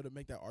decision though to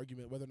make that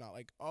argument whether or not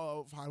like,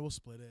 oh fine, we'll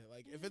split it.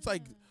 Like if it's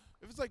like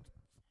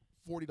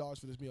 $40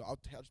 for this meal, I'll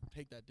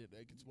take that.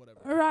 Like it's whatever.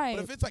 Right.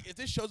 But if it's like if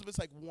this shows up, it's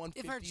like $150.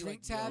 If her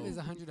drink like, tab yo. is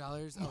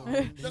 $100, oh,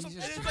 That's you, what- just, and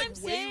it's what like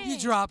I'm way saying. you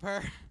drop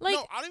her. like,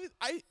 no,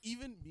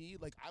 even me,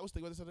 like I was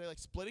thinking about this other day, like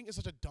splitting is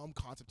such a dumb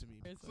concept to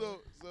me.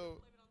 So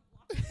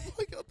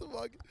like out the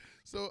fuck.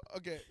 So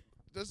okay,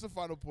 just a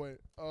final point.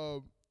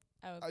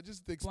 I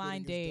just think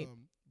Blind splitting date. is dumb.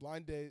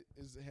 Blind date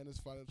is Hannah's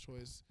final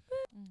choice.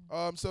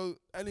 Mm. So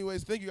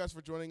anyways, thank you guys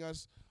for joining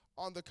us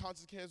on the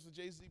Constant Chaos with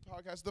Jay-Z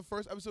podcast, the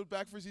first episode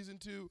back for season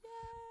 2.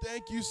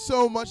 Thank you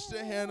so much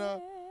to Hannah.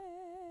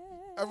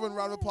 Everyone,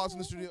 round of applause in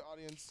the studio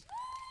audience.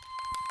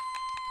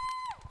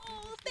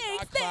 Oh, Did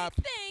not thanks, clap.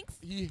 thanks.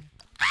 He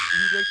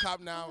did clap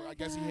now. I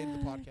guess he hated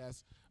the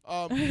podcast.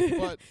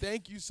 But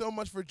thank you so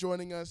much for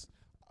joining us.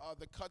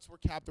 The cuts were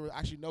capped. There were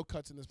actually no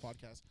cuts in this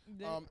podcast.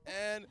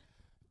 And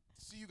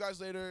see you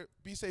guys later.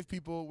 Be safe,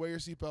 people. Wear your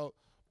seatbelt.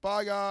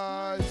 Bye,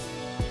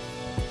 guys.